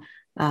 and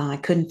I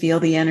couldn't feel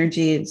the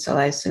energy. And so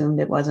I assumed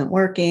it wasn't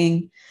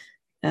working.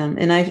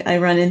 And I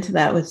run into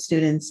that with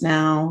students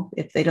now.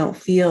 If they don't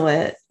feel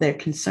it, they're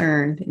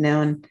concerned,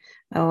 and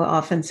I will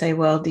often say,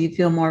 well, do you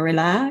feel more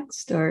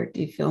relaxed, or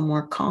do you feel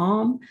more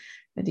calm?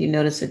 Or do you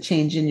notice a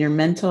change in your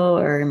mental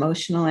or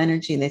emotional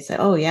energy? And they say,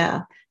 oh,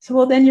 yeah. So,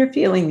 well, then you're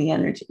feeling the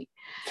energy.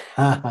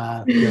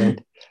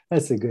 Good.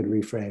 That's a good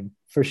reframe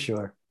for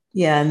sure.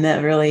 Yeah. And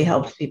that really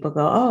helps people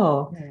go,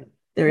 oh,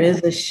 there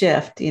is a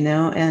shift,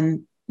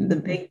 and the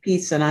big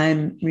piece that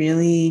I'm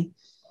really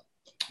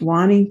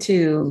wanting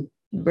to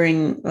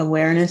bring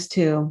awareness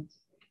to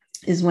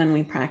is when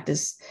we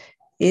practice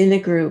in a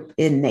group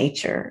in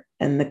nature,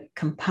 and the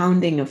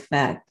compounding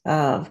effect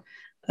of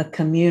a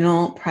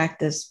communal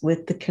practice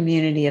with the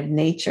community of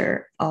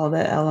nature, all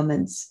the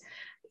elements,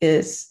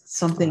 is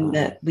something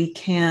that we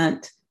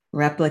can't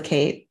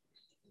replicate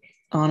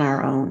on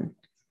our own.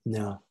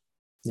 No.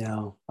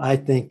 I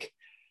think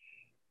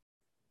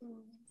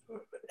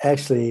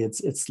actually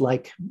it's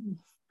like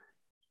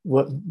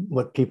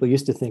what people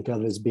used to think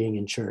of as being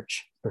in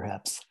church,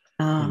 perhaps.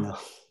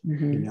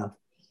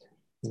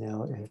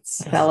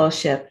 It's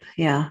fellowship.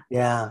 Yeah.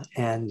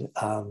 And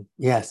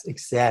yes,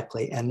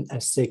 exactly. And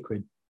a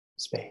sacred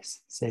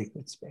space.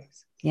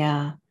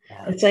 Yeah.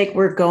 It's like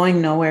we're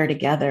going nowhere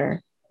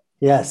together.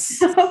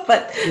 Yes.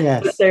 but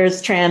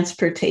there's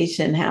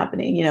transportation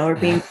happening. We're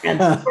being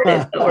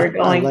transported, but we're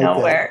going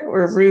nowhere. That.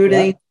 We're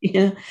rooting.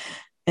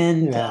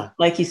 And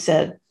like you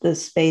said, the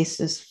space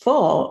is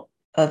full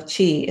of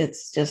chi.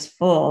 It's just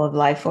full of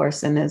life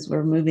force. And as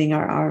we're moving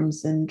our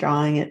arms and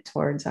drawing it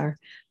towards our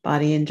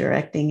body and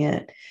directing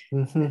it,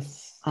 the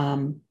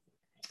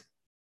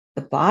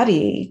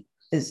body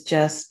is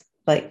just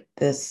like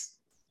this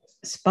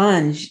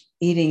sponge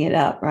eating it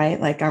up, right?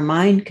 Like our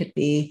mind could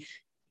be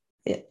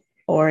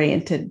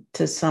oriented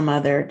to some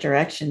other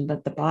direction,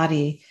 but the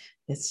body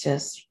is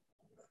just,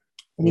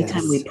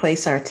 anytime we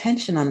place our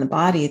attention on the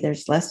body,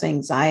 there's less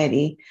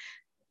anxiety.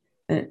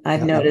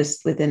 I've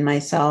noticed within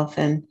myself,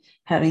 and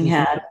having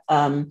had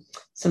some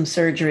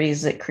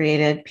surgeries that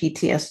created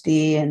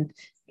PTSD, and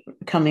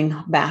coming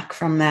back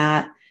from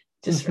that,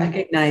 just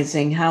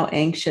recognizing how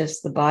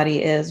anxious the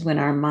body is when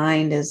our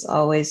mind is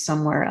always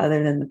somewhere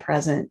other than the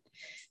present,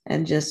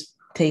 and just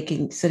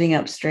sitting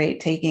up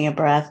straight, taking a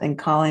breath and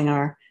calling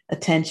our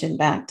attention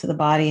back to the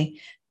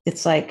body.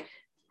 It's like,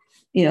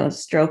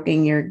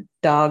 stroking your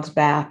dog's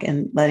back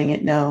and letting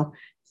it know,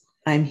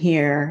 I'm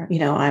here,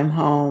 I'm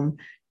home,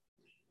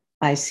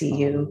 I see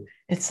you.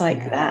 It's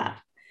like that.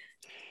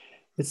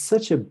 It's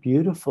such a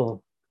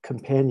beautiful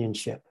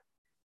companionship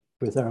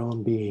with our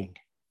own being.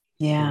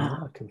 Yeah.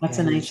 That's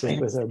a nice way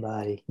with our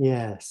body.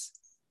 Yes.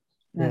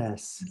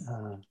 Yes.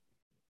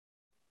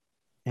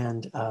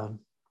 And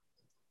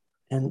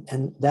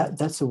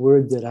that's a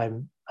word that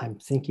I'm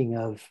thinking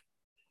of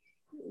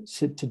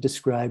to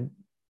describe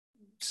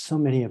so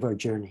many of our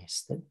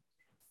journeys,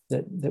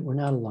 that we're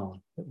not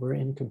alone, that we're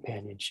in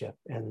companionship,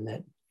 and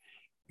that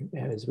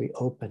as we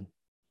open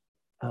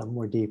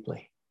more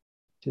deeply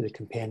to the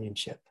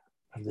companionship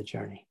of the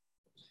journey,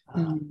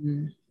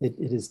 it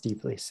is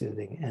deeply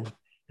soothing, and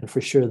for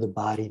sure the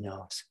body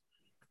knows.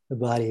 The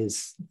body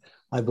is,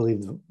 I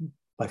believe,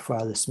 by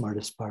far the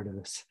smartest part of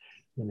us,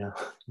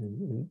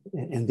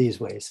 in these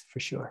ways, for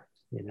sure.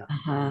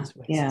 These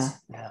ways.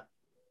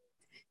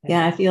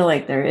 Yeah, I feel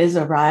like there is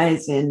a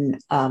rise in,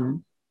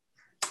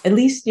 at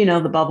least,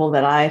 the bubble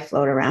that I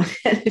float around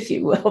in, if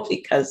you will,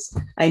 because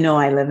I know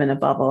I live in a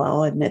bubble.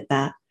 I'll admit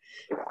that.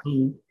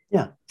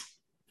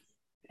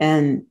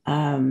 And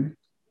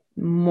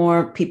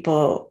more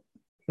people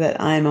that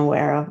I'm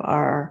aware of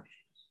are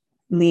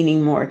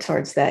leaning more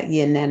towards that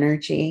yin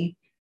energy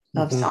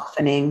of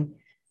softening,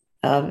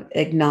 of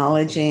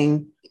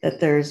acknowledging that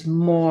there's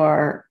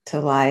more to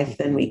life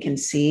than we can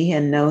see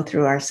and know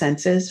through our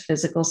senses,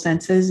 physical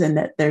senses, and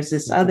that there's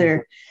this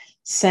other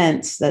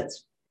sense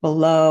that's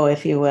below,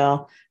 if you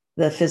will,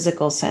 the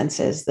physical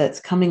senses, that's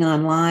coming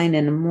online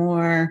in a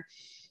more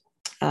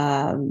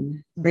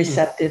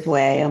receptive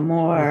way, a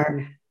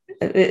more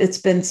it's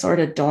been sort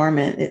of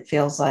dormant, it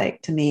feels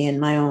like to me in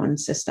my own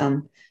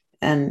system.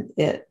 And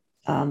it,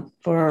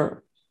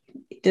 for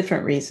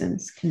different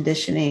reasons,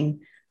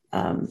 conditioning,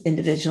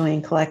 individually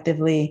and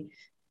collectively,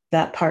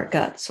 that part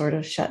got sort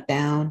of shut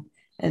down.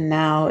 And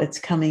now it's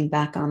coming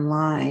back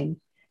online.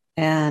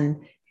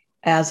 And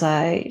as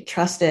I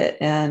trust it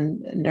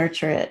and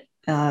nurture it,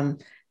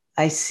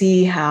 I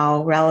see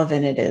how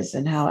relevant it is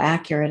and how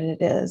accurate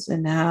it is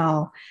and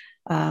how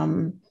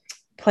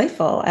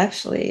playful,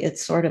 actually.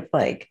 It's sort of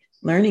like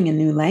learning a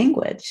new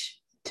language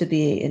to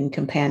be in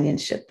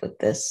companionship with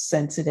this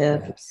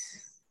sensitive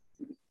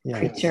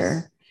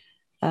creature.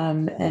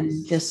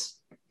 And just,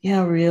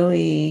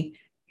 really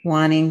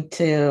wanting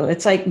to,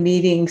 it's like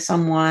meeting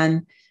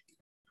someone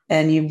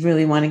and you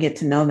really want to get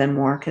to know them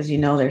more because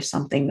there's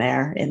something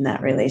there in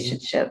that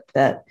relationship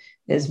that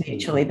is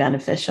mutually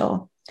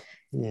beneficial.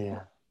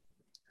 Yeah.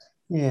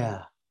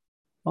 Yeah.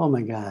 Oh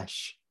my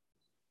gosh.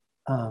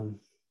 I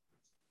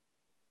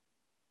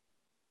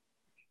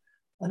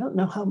don't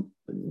know how,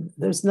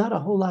 there's not a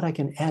whole lot I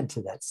can add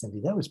to that,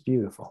 Cindy. That was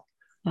beautiful.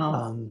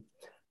 Oh.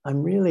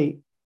 I'm really,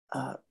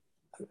 I'm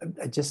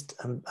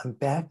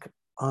back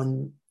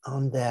on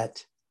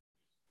that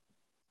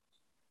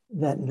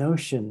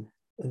notion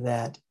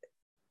that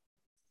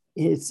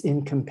it's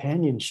in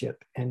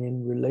companionship and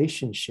in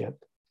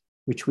relationship,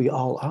 which we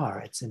all are.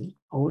 It's an,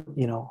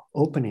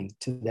 opening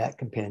to that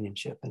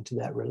companionship and to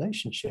that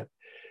relationship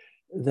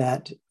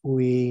that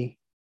we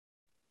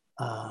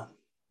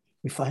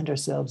find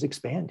ourselves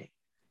expanding.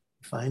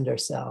 We find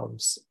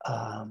ourselves,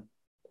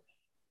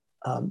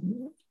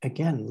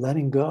 again,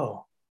 letting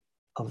go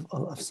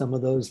of some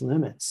of those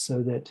limits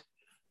so that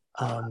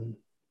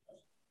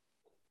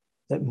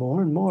that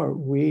more and more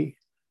we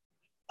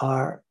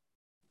are,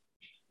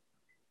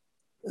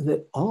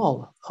 that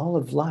all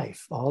of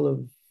life, all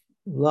of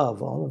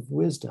love, all of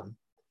wisdom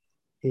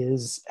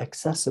is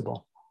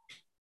accessible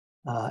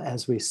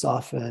as we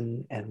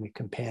soften and we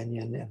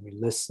companion and we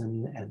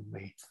listen and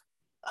we,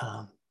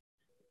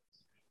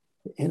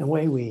 in a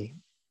way, we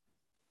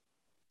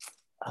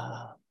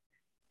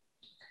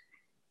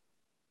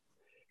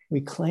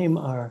claim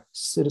our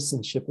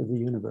citizenship of the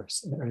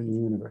universe, or in the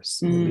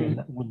universe. Maybe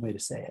one way to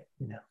say it,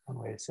 one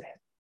way to say it.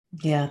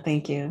 Yeah,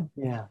 thank you.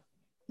 Yeah.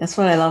 That's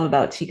what I love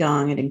about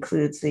Qigong. It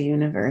includes the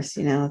universe,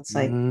 it's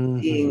like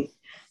being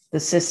the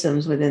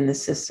systems within the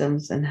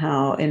systems and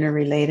how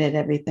interrelated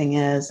everything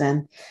is.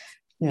 And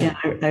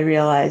I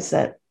realize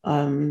that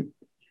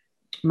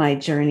my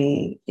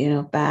journey,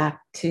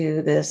 back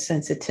to this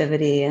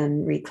sensitivity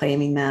and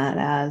reclaiming that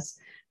as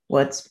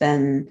what's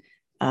been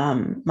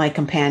my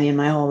companion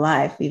my whole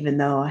life, even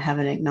though I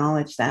haven't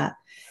acknowledged that,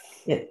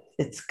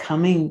 it's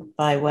coming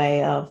by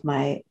way of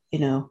my,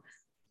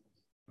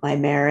 my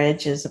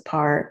marriage is a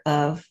part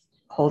of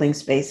holding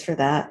space for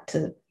that,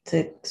 to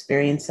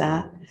experience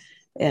that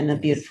in a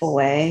beautiful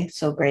way.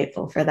 So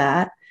grateful for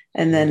that.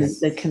 And then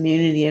the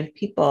community of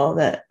people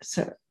that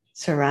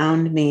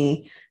surround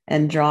me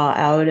and draw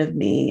out of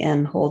me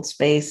and hold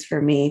space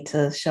for me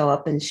to show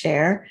up and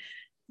share,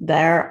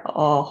 they're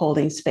all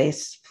holding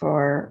space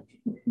for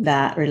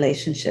that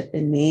relationship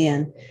in me.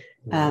 And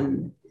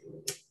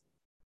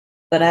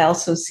but I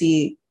also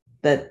see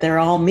that they're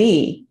all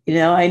me.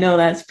 I know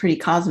that's pretty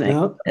cosmic.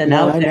 I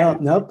know.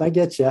 Nope, I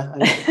get you.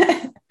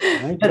 I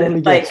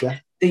totally get you.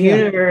 The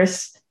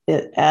universe,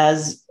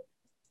 as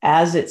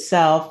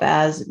itself,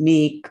 as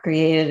me,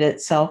 created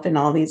itself in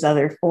all these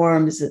other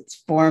forms.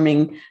 It's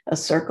forming a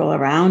circle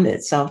around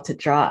itself to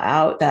draw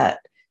out that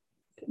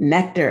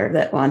nectar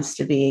that wants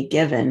to be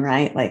given,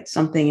 right? Like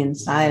something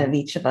inside of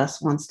each of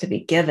us wants to be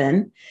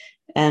given.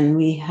 And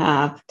we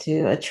have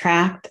to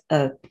attract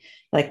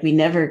like we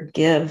never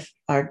give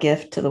our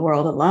gift to the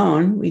world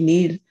alone. We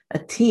need a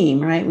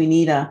team, right? We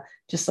need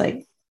just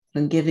like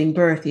when giving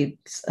birth, you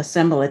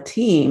assemble a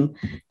team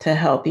to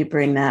help you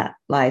bring that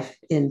life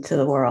into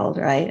the world,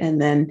 right?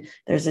 And then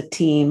there's a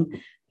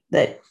team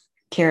that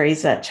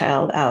carries that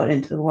child out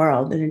into the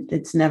world. And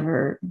it's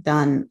never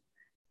done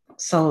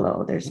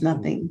solo. There's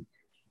nothing.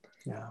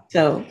 Yeah.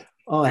 So,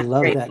 I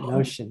love that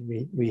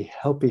notion. We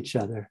help each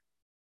other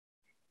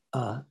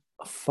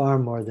far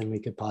more than we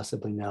could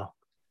possibly know.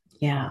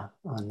 Yeah.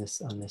 On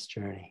this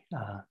journey.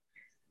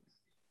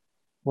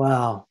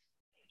 Wow.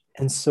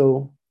 And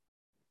so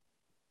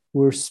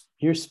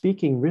you're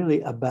speaking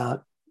really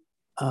about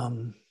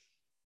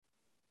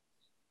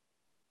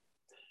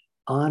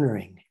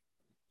honoring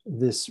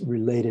this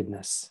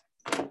relatedness.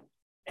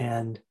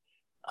 And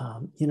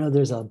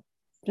there's a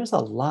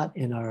lot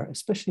in our,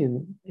 especially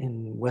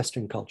in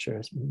Western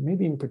culture,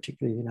 maybe in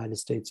particular the United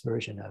States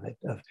version of it,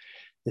 of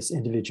this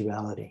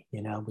individuality.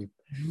 We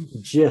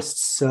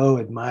just so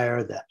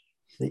admire the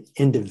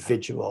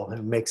individual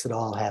who makes it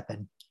all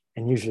happen,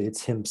 and usually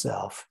it's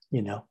himself.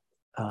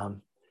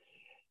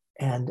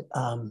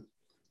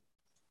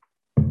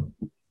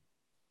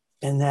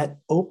 And that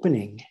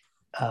opening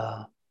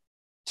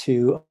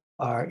to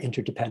our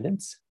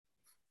interdependence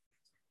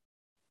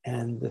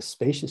and the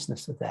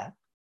spaciousness of that,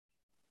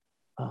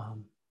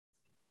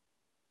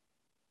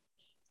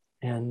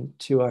 and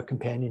to our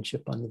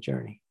companionship on the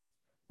journey.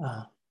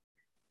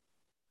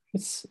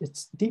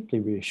 it's deeply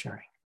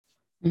reassuring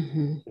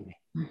Mm-hmm. to me.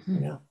 Mm-hmm.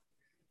 You know?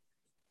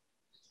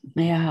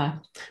 Yeah.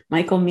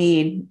 Michael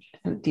Mead.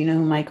 Do you know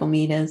who Michael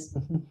Mead is?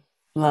 Mm-hmm.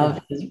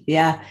 Love.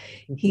 Yeah.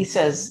 He Mm-hmm.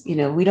 says,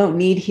 we don't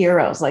need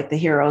heroes like the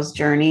hero's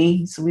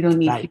journey. So we don't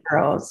need Right.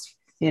 heroes.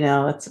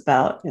 It's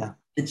about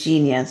the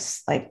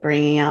genius, like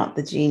bringing out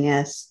the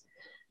genius.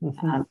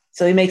 Mm-hmm.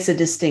 So he makes a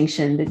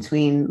distinction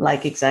between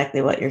like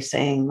exactly what you're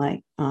saying,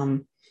 like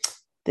the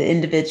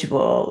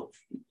individual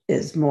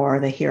is more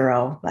the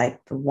hero,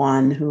 like the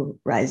one who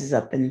rises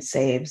up and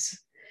saves.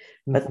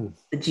 But Mm-hmm.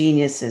 the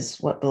genius is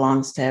what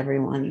belongs to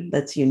everyone,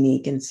 that's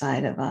unique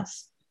inside of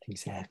us.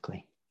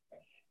 Exactly.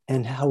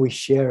 And how we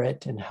share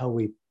it and how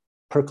we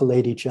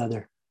percolate each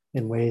other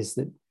in ways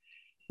that,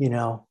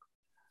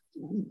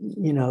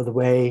 the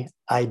way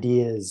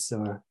ideas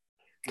or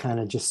kind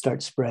of just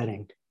start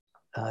spreading,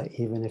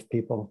 even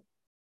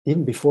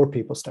before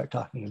people start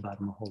talking about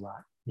them a whole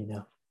lot,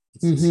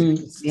 it's,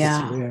 Mm-hmm. it's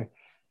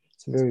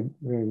very,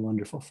 very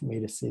wonderful for me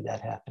to see that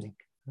happening.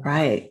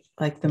 Right.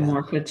 Like the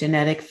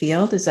morphogenetic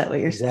field. Is that what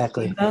you're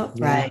Exactly. speaking about?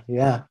 Yeah, Right.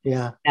 yeah.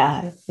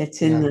 Yeah.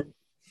 It's in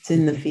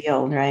the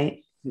field,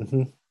 right?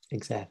 Mm-hmm.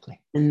 Exactly.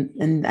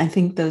 And I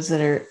think those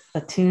that are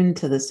attuned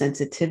to the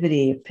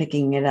sensitivity of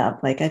picking it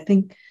up, like I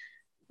think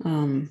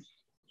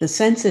the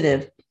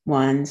sensitive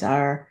ones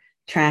are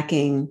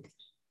tracking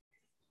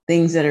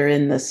things that are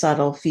in the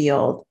subtle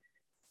field.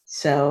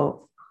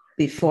 So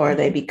before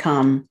they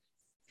become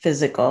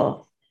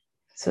physical.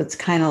 So it's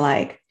kind of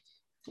like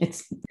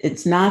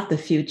it's not the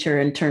future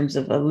in terms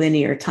of a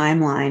linear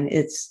timeline.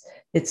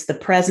 It's the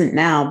present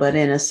now, but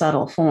in a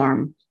subtle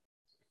form.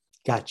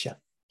 Gotcha.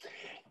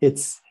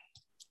 It's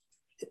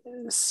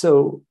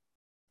so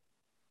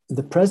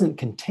the present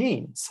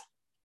contains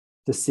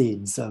the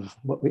seeds of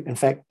what in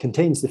fact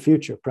contains the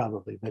future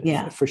probably,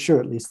 but for sure,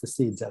 at least the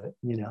seeds of it,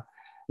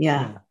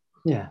 Yeah.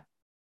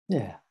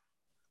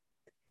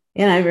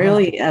 And I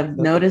really have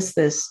noticed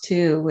this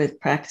too with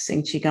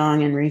practicing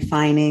Qigong and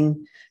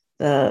refining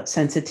the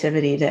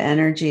sensitivity to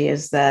energy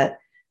is that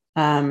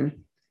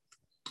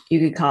you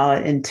could call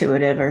it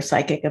intuitive or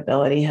psychic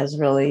ability has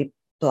really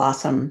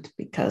blossomed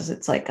because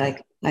it's like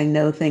I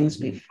know things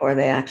before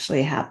they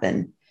actually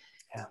happen.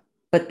 Yeah.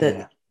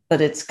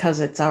 But it's because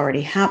it's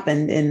already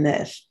happened in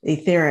the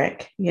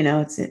etheric,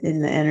 it's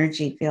in the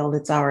energy field,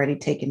 it's already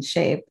taken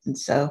shape. And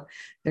so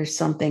there's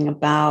something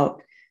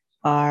about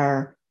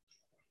our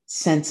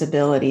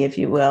sensibility, if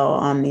you will,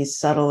 on these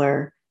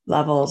subtler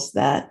levels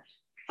that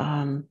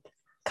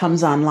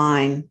comes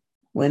online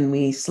when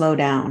we slow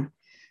down.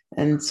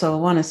 And so I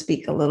want to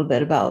speak a little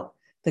bit about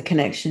the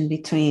connection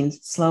between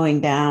slowing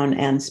down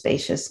and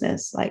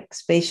spaciousness. Like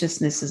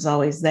spaciousness is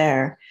always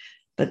there,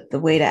 but the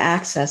way to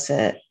access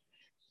it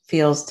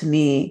feels to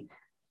me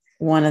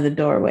one of the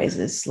doorways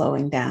is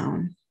slowing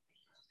down.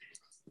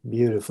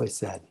 Beautifully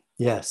said.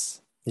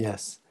 Yes.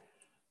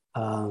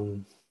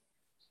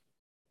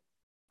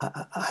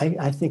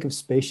 I think of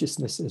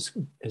spaciousness as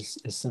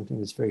something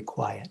that's very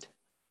quiet.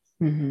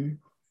 Mm-hmm.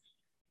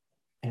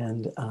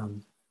 And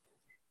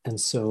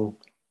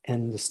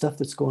the stuff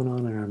that's going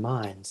on in our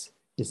minds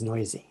is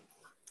noisy.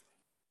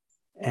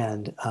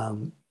 And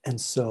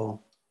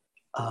so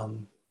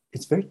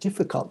it's very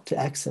difficult to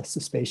access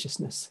the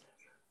spaciousness,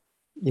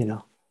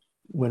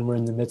 when we're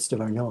in the midst of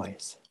our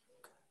noise.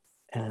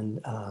 And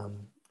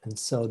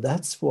so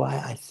that's why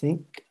I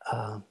think,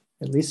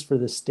 at least for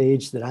the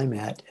stage that I'm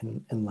at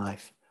in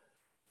life,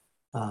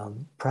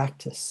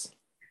 practice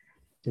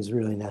is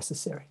really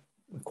necessary.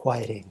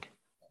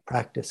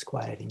 Practice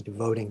quieting,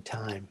 devoting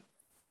time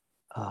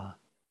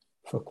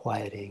for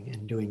quieting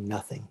and doing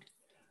nothing.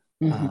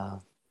 Mm-hmm.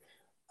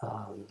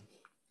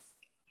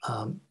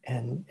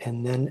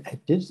 And then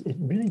it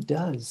really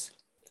does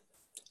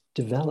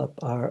develop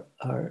our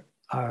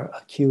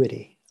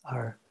acuity,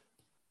 our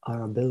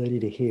ability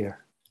to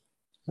hear.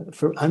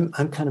 I'm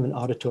kind of an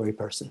auditory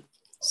person,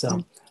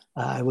 so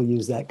I will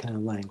use that kind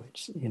of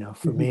language.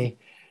 For me,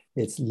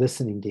 it's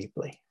listening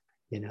deeply.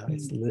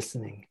 It's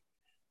listening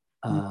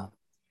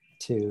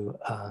to,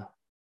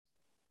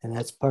 and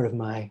that's part of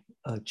my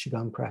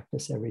Qigong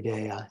practice every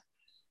day.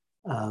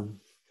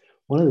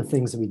 One of the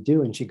things that we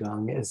do in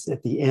Qigong is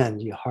at the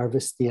end, you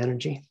harvest the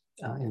energy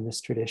in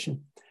this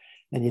tradition,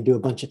 and you do a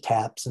bunch of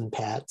taps and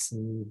pats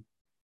and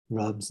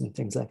rubs and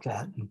things like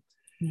that.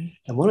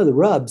 And one of the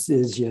rubs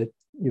is you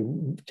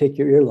take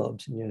your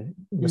earlobes and you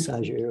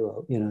massage your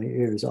earlobe, your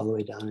ears all the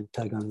way down and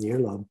tug on the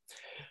earlobe.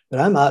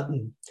 But I'm out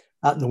in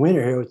the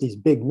winter here with these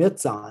big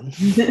mitts on,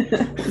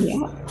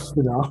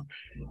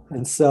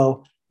 and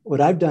so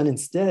what I've done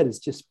instead is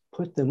just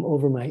put them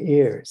over my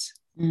ears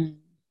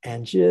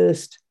and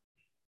just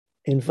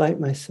invite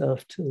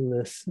myself to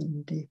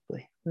listen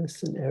deeply,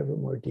 listen ever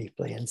more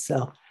deeply. And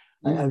so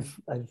I've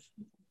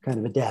kind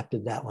of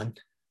adapted that one,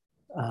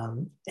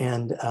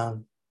 and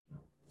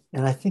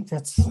I think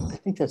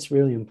that's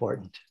really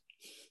important.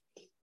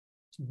 I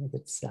think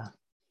it's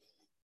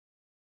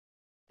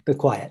the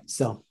quiet.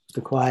 So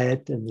the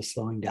quiet and the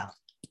slowing down,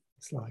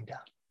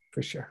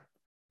 for sure.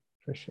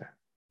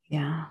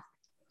 Yeah.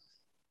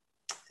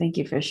 Thank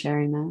you for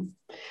sharing that.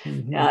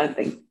 Mm-hmm. Yeah, I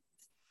think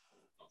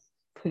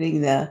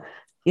putting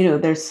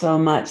there's so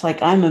much,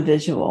 like I'm a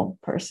visual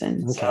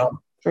person. Okay. So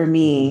for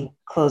me,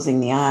 closing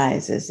the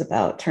eyes is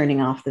about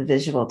turning off the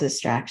visual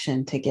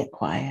distraction to get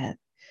quiet.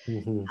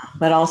 Mm-hmm.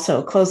 But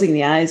also closing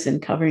the eyes and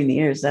covering the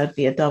ears, that'd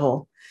be a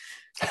double,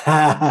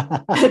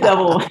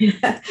 double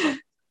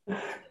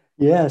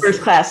Yes.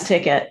 first class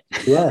ticket.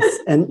 Yes.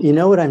 And you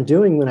know what I'm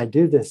doing when I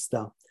do this,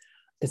 though?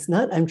 It's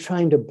not I'm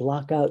trying to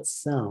block out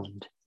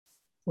sound.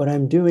 What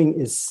I'm doing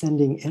is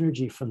sending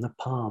energy from the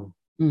palms,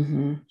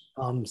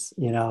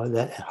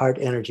 that heart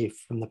energy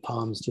from the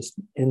palms just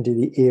into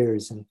the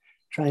ears and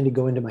trying to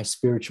go into my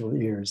spiritual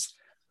ears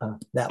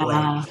that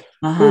way.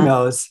 Who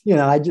knows?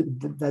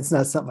 That's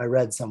not something I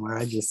read somewhere.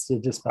 It just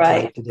felt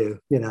right to do,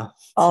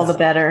 All the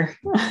better.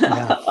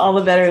 Yeah. All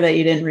the better that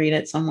you didn't read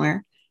it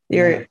somewhere.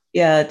 You're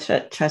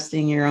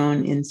trusting your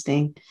own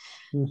instinct.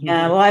 Mm-hmm.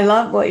 Yeah. Well, I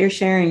love what you're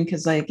sharing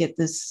because I get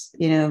this,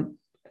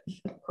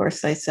 of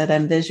course, I said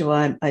I'm visual.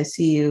 I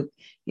see you,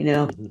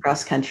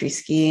 cross country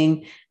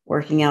skiing,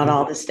 working out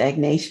all the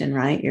stagnation,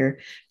 right? You're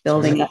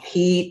building up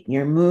heat,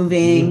 you're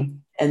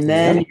moving, and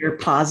then you're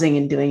pausing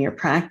and doing your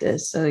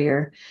practice. So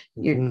you're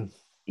the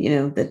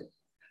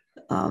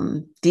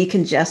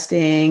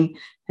decongesting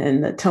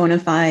and the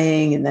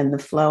tonifying and then the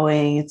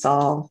flowing. It's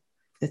all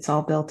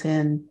built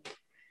in.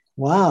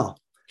 Wow.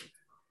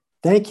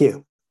 Thank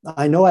you.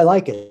 I know I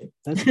like it.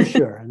 That's for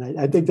sure. And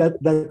I think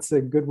that's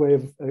a good way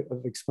of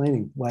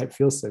explaining why it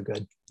feels so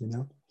good,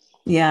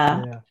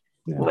 Yeah.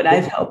 What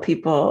I've helped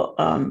people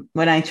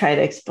when I try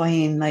to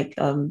explain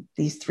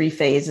these 3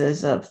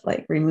 phases of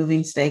like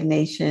removing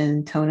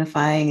stagnation,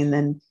 tonifying, and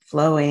then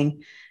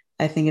flowing,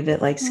 I think of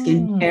it like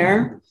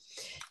skincare,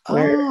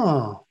 where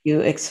you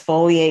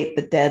exfoliate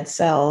the dead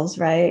cells,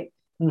 right?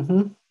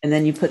 Mm-hmm. And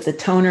then you put the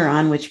toner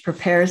on, which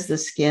prepares the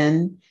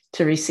skin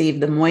to receive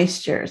the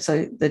moisture.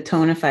 So the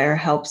tonifier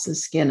helps the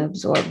skin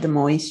absorb the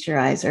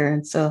moisturizer.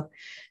 And so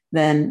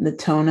then the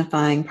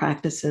tonifying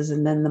practices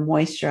and then the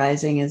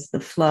moisturizing is the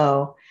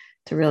flow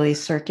to really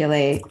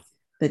circulate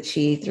the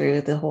chi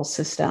through the whole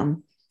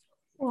system.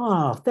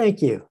 Wow,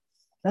 thank you.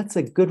 That's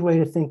a good way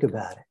to think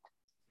about it.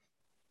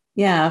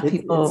 Yeah,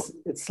 people.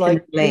 It's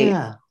like,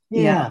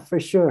 yeah, for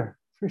sure.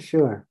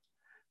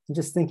 I'm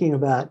just thinking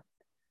about,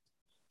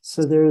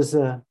 so there's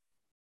kind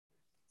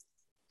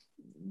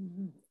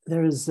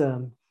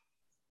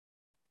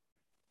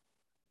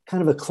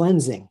of a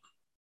cleansing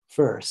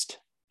first,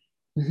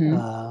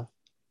 and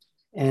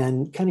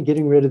kind of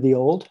getting rid of the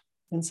old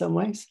in some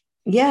ways.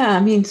 Yeah, I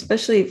mean,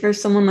 especially for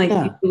someone like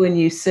you, when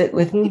you sit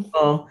with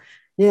people,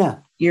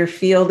 your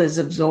field is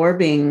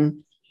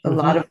absorbing a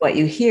lot of what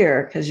you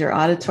hear because you're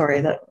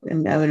auditory.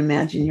 And I would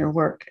imagine your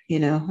work,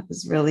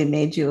 has really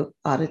made you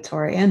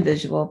auditory and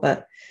visual.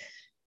 But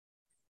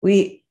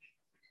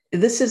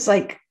this is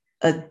like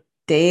a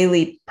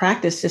daily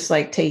practice, just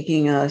like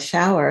taking a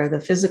shower, the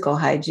physical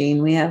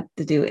hygiene. We have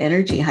to do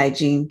energy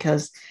hygiene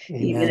because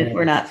even if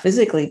we're not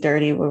physically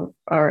dirty,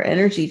 our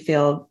energy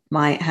field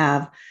might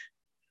have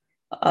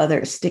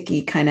other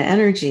sticky kind of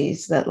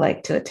energies that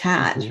like to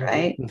attach,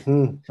 right?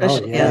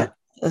 Especially a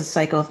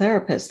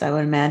psychotherapist, I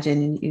would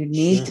imagine you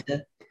need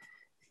to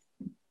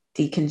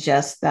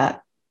decongest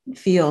that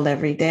field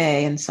every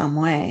day in some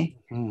way.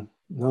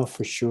 No,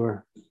 for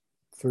sure.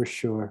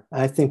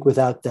 I think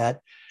without that,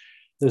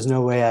 there's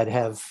no way I'd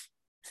have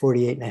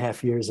 48 and a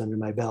half years under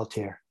my belt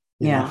here.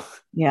 Yeah.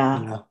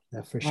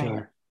 For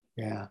sure.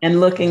 Yeah. And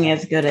looking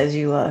as good as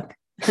you look.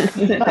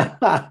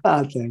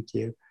 Thank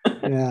you.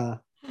 Yeah.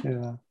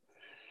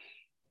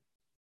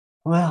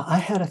 Well, I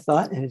had a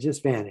thought and it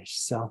just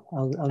vanished. So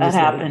I'll that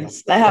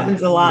happens. That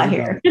happens a lot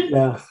here.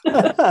 Yeah.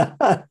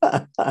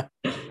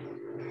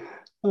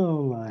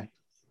 Oh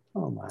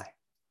my.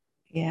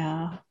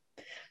 Yeah.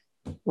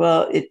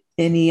 Well,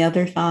 any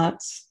other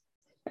thoughts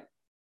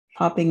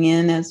popping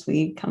in as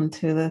we come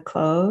to the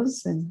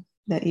close and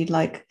that you'd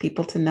like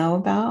people to know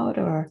about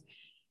or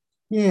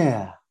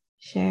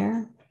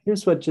share?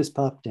 Here's what just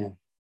popped in.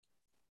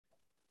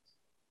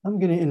 I'm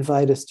going to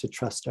invite us to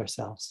trust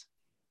ourselves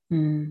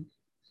and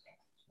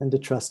to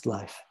trust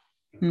life.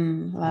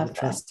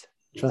 Trust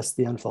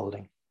the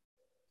unfolding.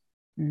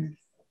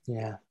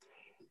 Yeah.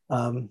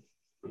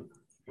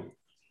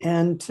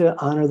 And to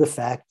honor the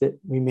fact that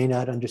we may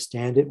not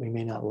understand it, we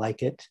may not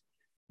like it,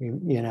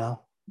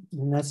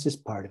 and that's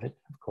just part of it,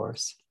 of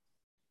course,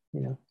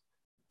 and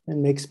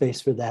make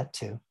space for that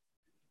too.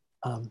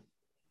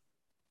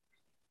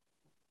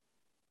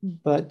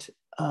 But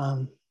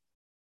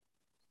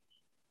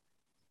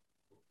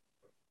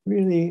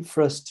really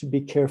for us to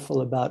be careful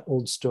about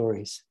old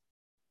stories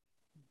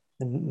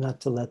and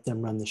not to let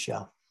them run the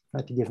show,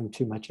 not to give them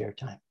too much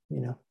airtime,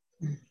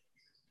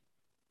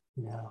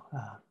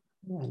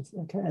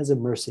 as a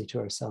mercy to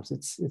ourselves.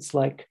 It's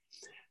like,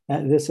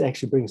 this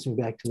actually brings me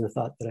back to the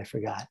thought that I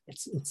forgot.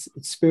 It's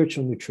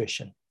spiritual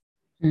nutrition.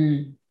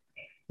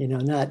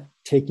 Not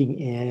taking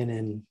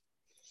in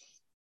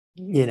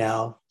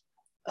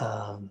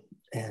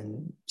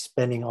and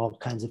spending all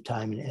kinds of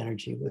time and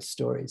energy with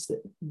stories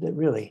that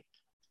really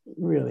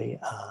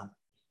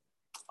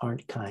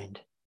aren't kind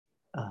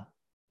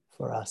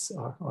for us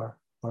or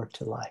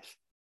to life.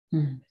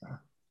 Mm.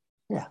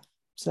 Yeah.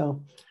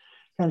 So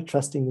kind of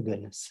trusting the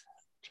goodness,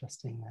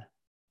 trusting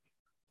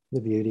the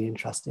beauty, and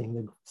trusting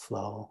the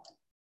flow,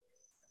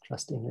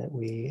 trusting that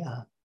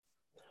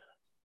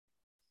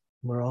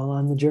we're all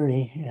on the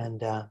journey,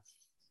 and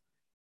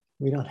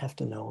we don't have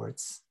to know where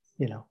it's,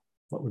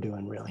 what we're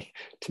doing really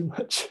too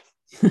much.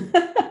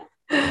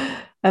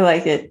 I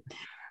like it.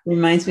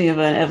 Reminds me of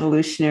an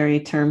evolutionary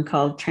term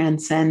called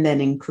transcend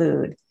and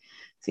include.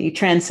 So you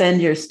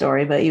transcend your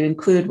story, but you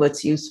include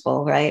what's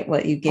useful, right?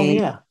 What you gain,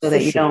 so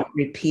that you don't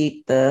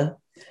repeat the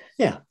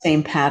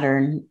same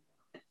pattern.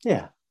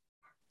 Yeah.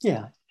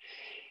 Yeah.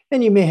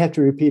 And you may have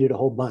to repeat it a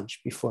whole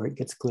bunch before it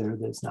gets clear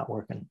that it's not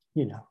working.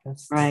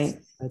 That's right.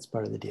 That's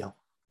part of the deal.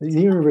 The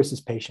universe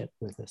is patient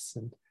with us,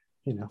 and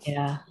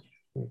Yeah.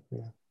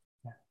 Yeah.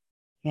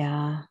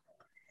 Yeah.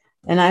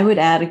 And I would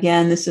add,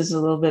 again, this is a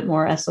little bit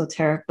more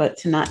esoteric, but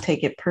to not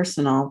take it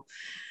personal,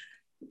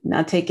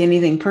 not take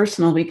anything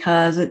personal,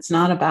 because it's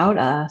not about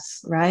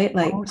us, right?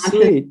 Like,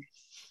 sweet.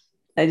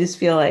 I just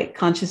feel like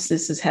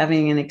consciousness is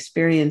having an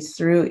experience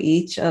through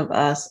each of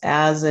us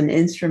as an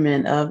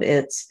instrument of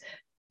its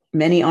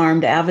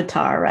many-armed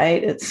avatar,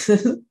 right? It's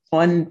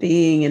one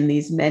being in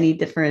these many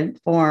different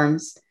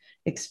forms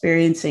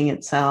experiencing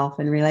itself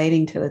and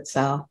relating to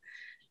itself.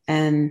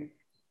 And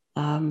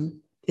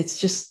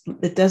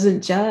it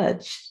doesn't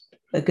judge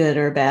a good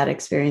or a bad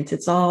experience.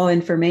 It's all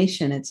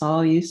information. It's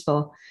all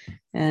useful.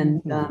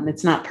 And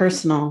it's not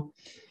personal.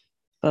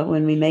 But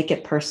when we make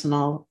it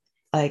personal,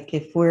 like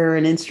if we're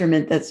an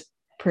instrument that's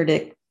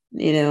predetermined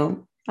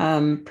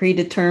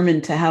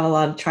to have a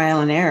lot of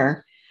trial and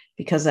error,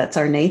 because that's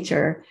our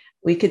nature,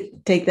 we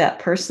could take that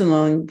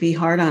personal and be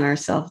hard on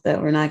ourselves that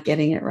we're not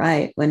getting it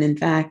right, when in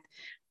fact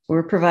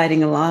we're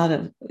providing a lot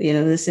of,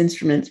 this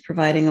instrument's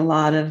providing a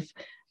lot of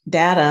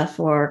data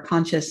for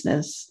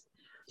consciousness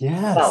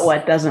about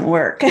what doesn't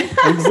work.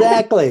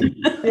 Exactly.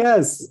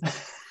 Yes.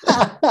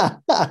 I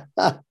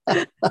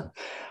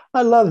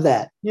love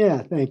that.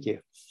 Yeah. Thank you.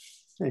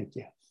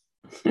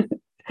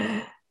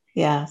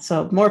 Yeah.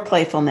 So more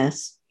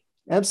playfulness.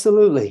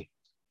 Absolutely.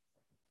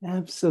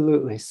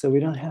 So we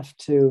don't have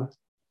to,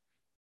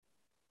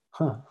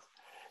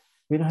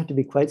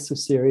 be quite so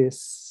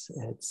serious.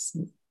 It's,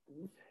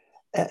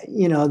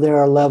 there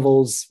are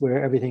levels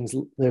where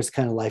there's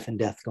kind of life and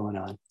death going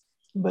on,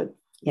 but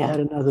at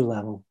another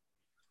level,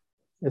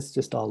 it's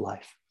just all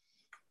life.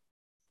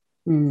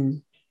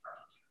 Mm.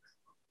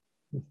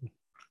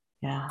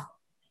 Yeah.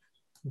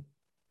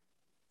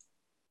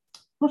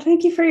 Well,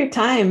 thank you for your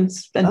time.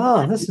 This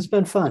has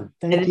been fun.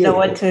 Thank you. I didn't know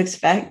what to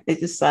expect. I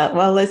just thought,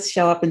 well, let's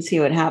show up and see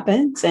what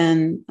happens.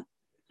 And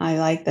I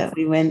like that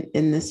we went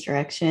in this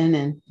direction.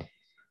 And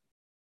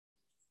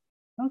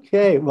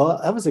okay, well,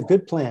 that was a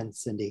good plan,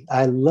 Cindy.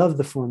 I love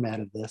the format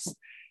of this,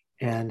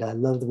 and I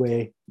love the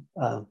way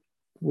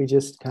we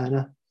just kind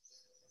of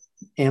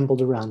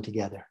ambled around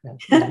together.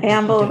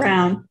 Amble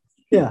around.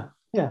 Yeah,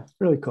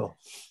 really cool.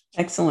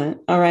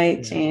 Excellent. All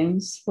right,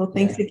 James. Well,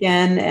 thanks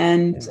again.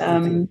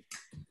 And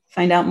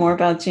find out more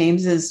about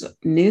James's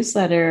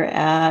newsletter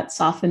at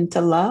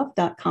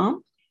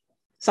soften2love.com.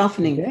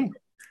 Softening. Okay.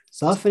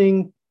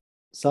 Softening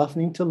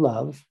to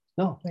love.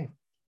 No, wait.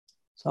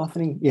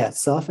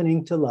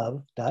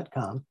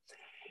 Softening2love.com.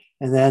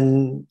 And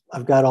then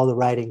I've got all the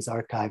writings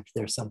archived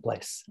there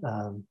someplace.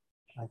 I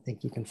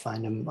think you can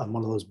find them on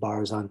one of those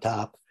bars on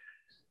top.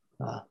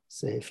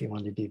 Say if you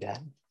want to do that.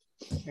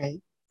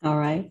 Great. All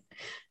right.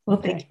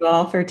 Well, thank you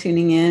all for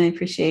tuning in. I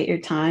appreciate your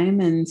time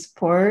and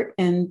support,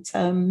 and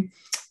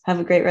have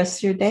a great rest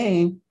of your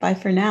day. Bye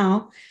for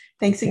now.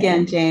 Thanks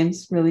again,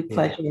 James. Really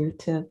pleasure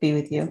to be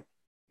with you.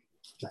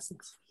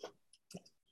 Blessings.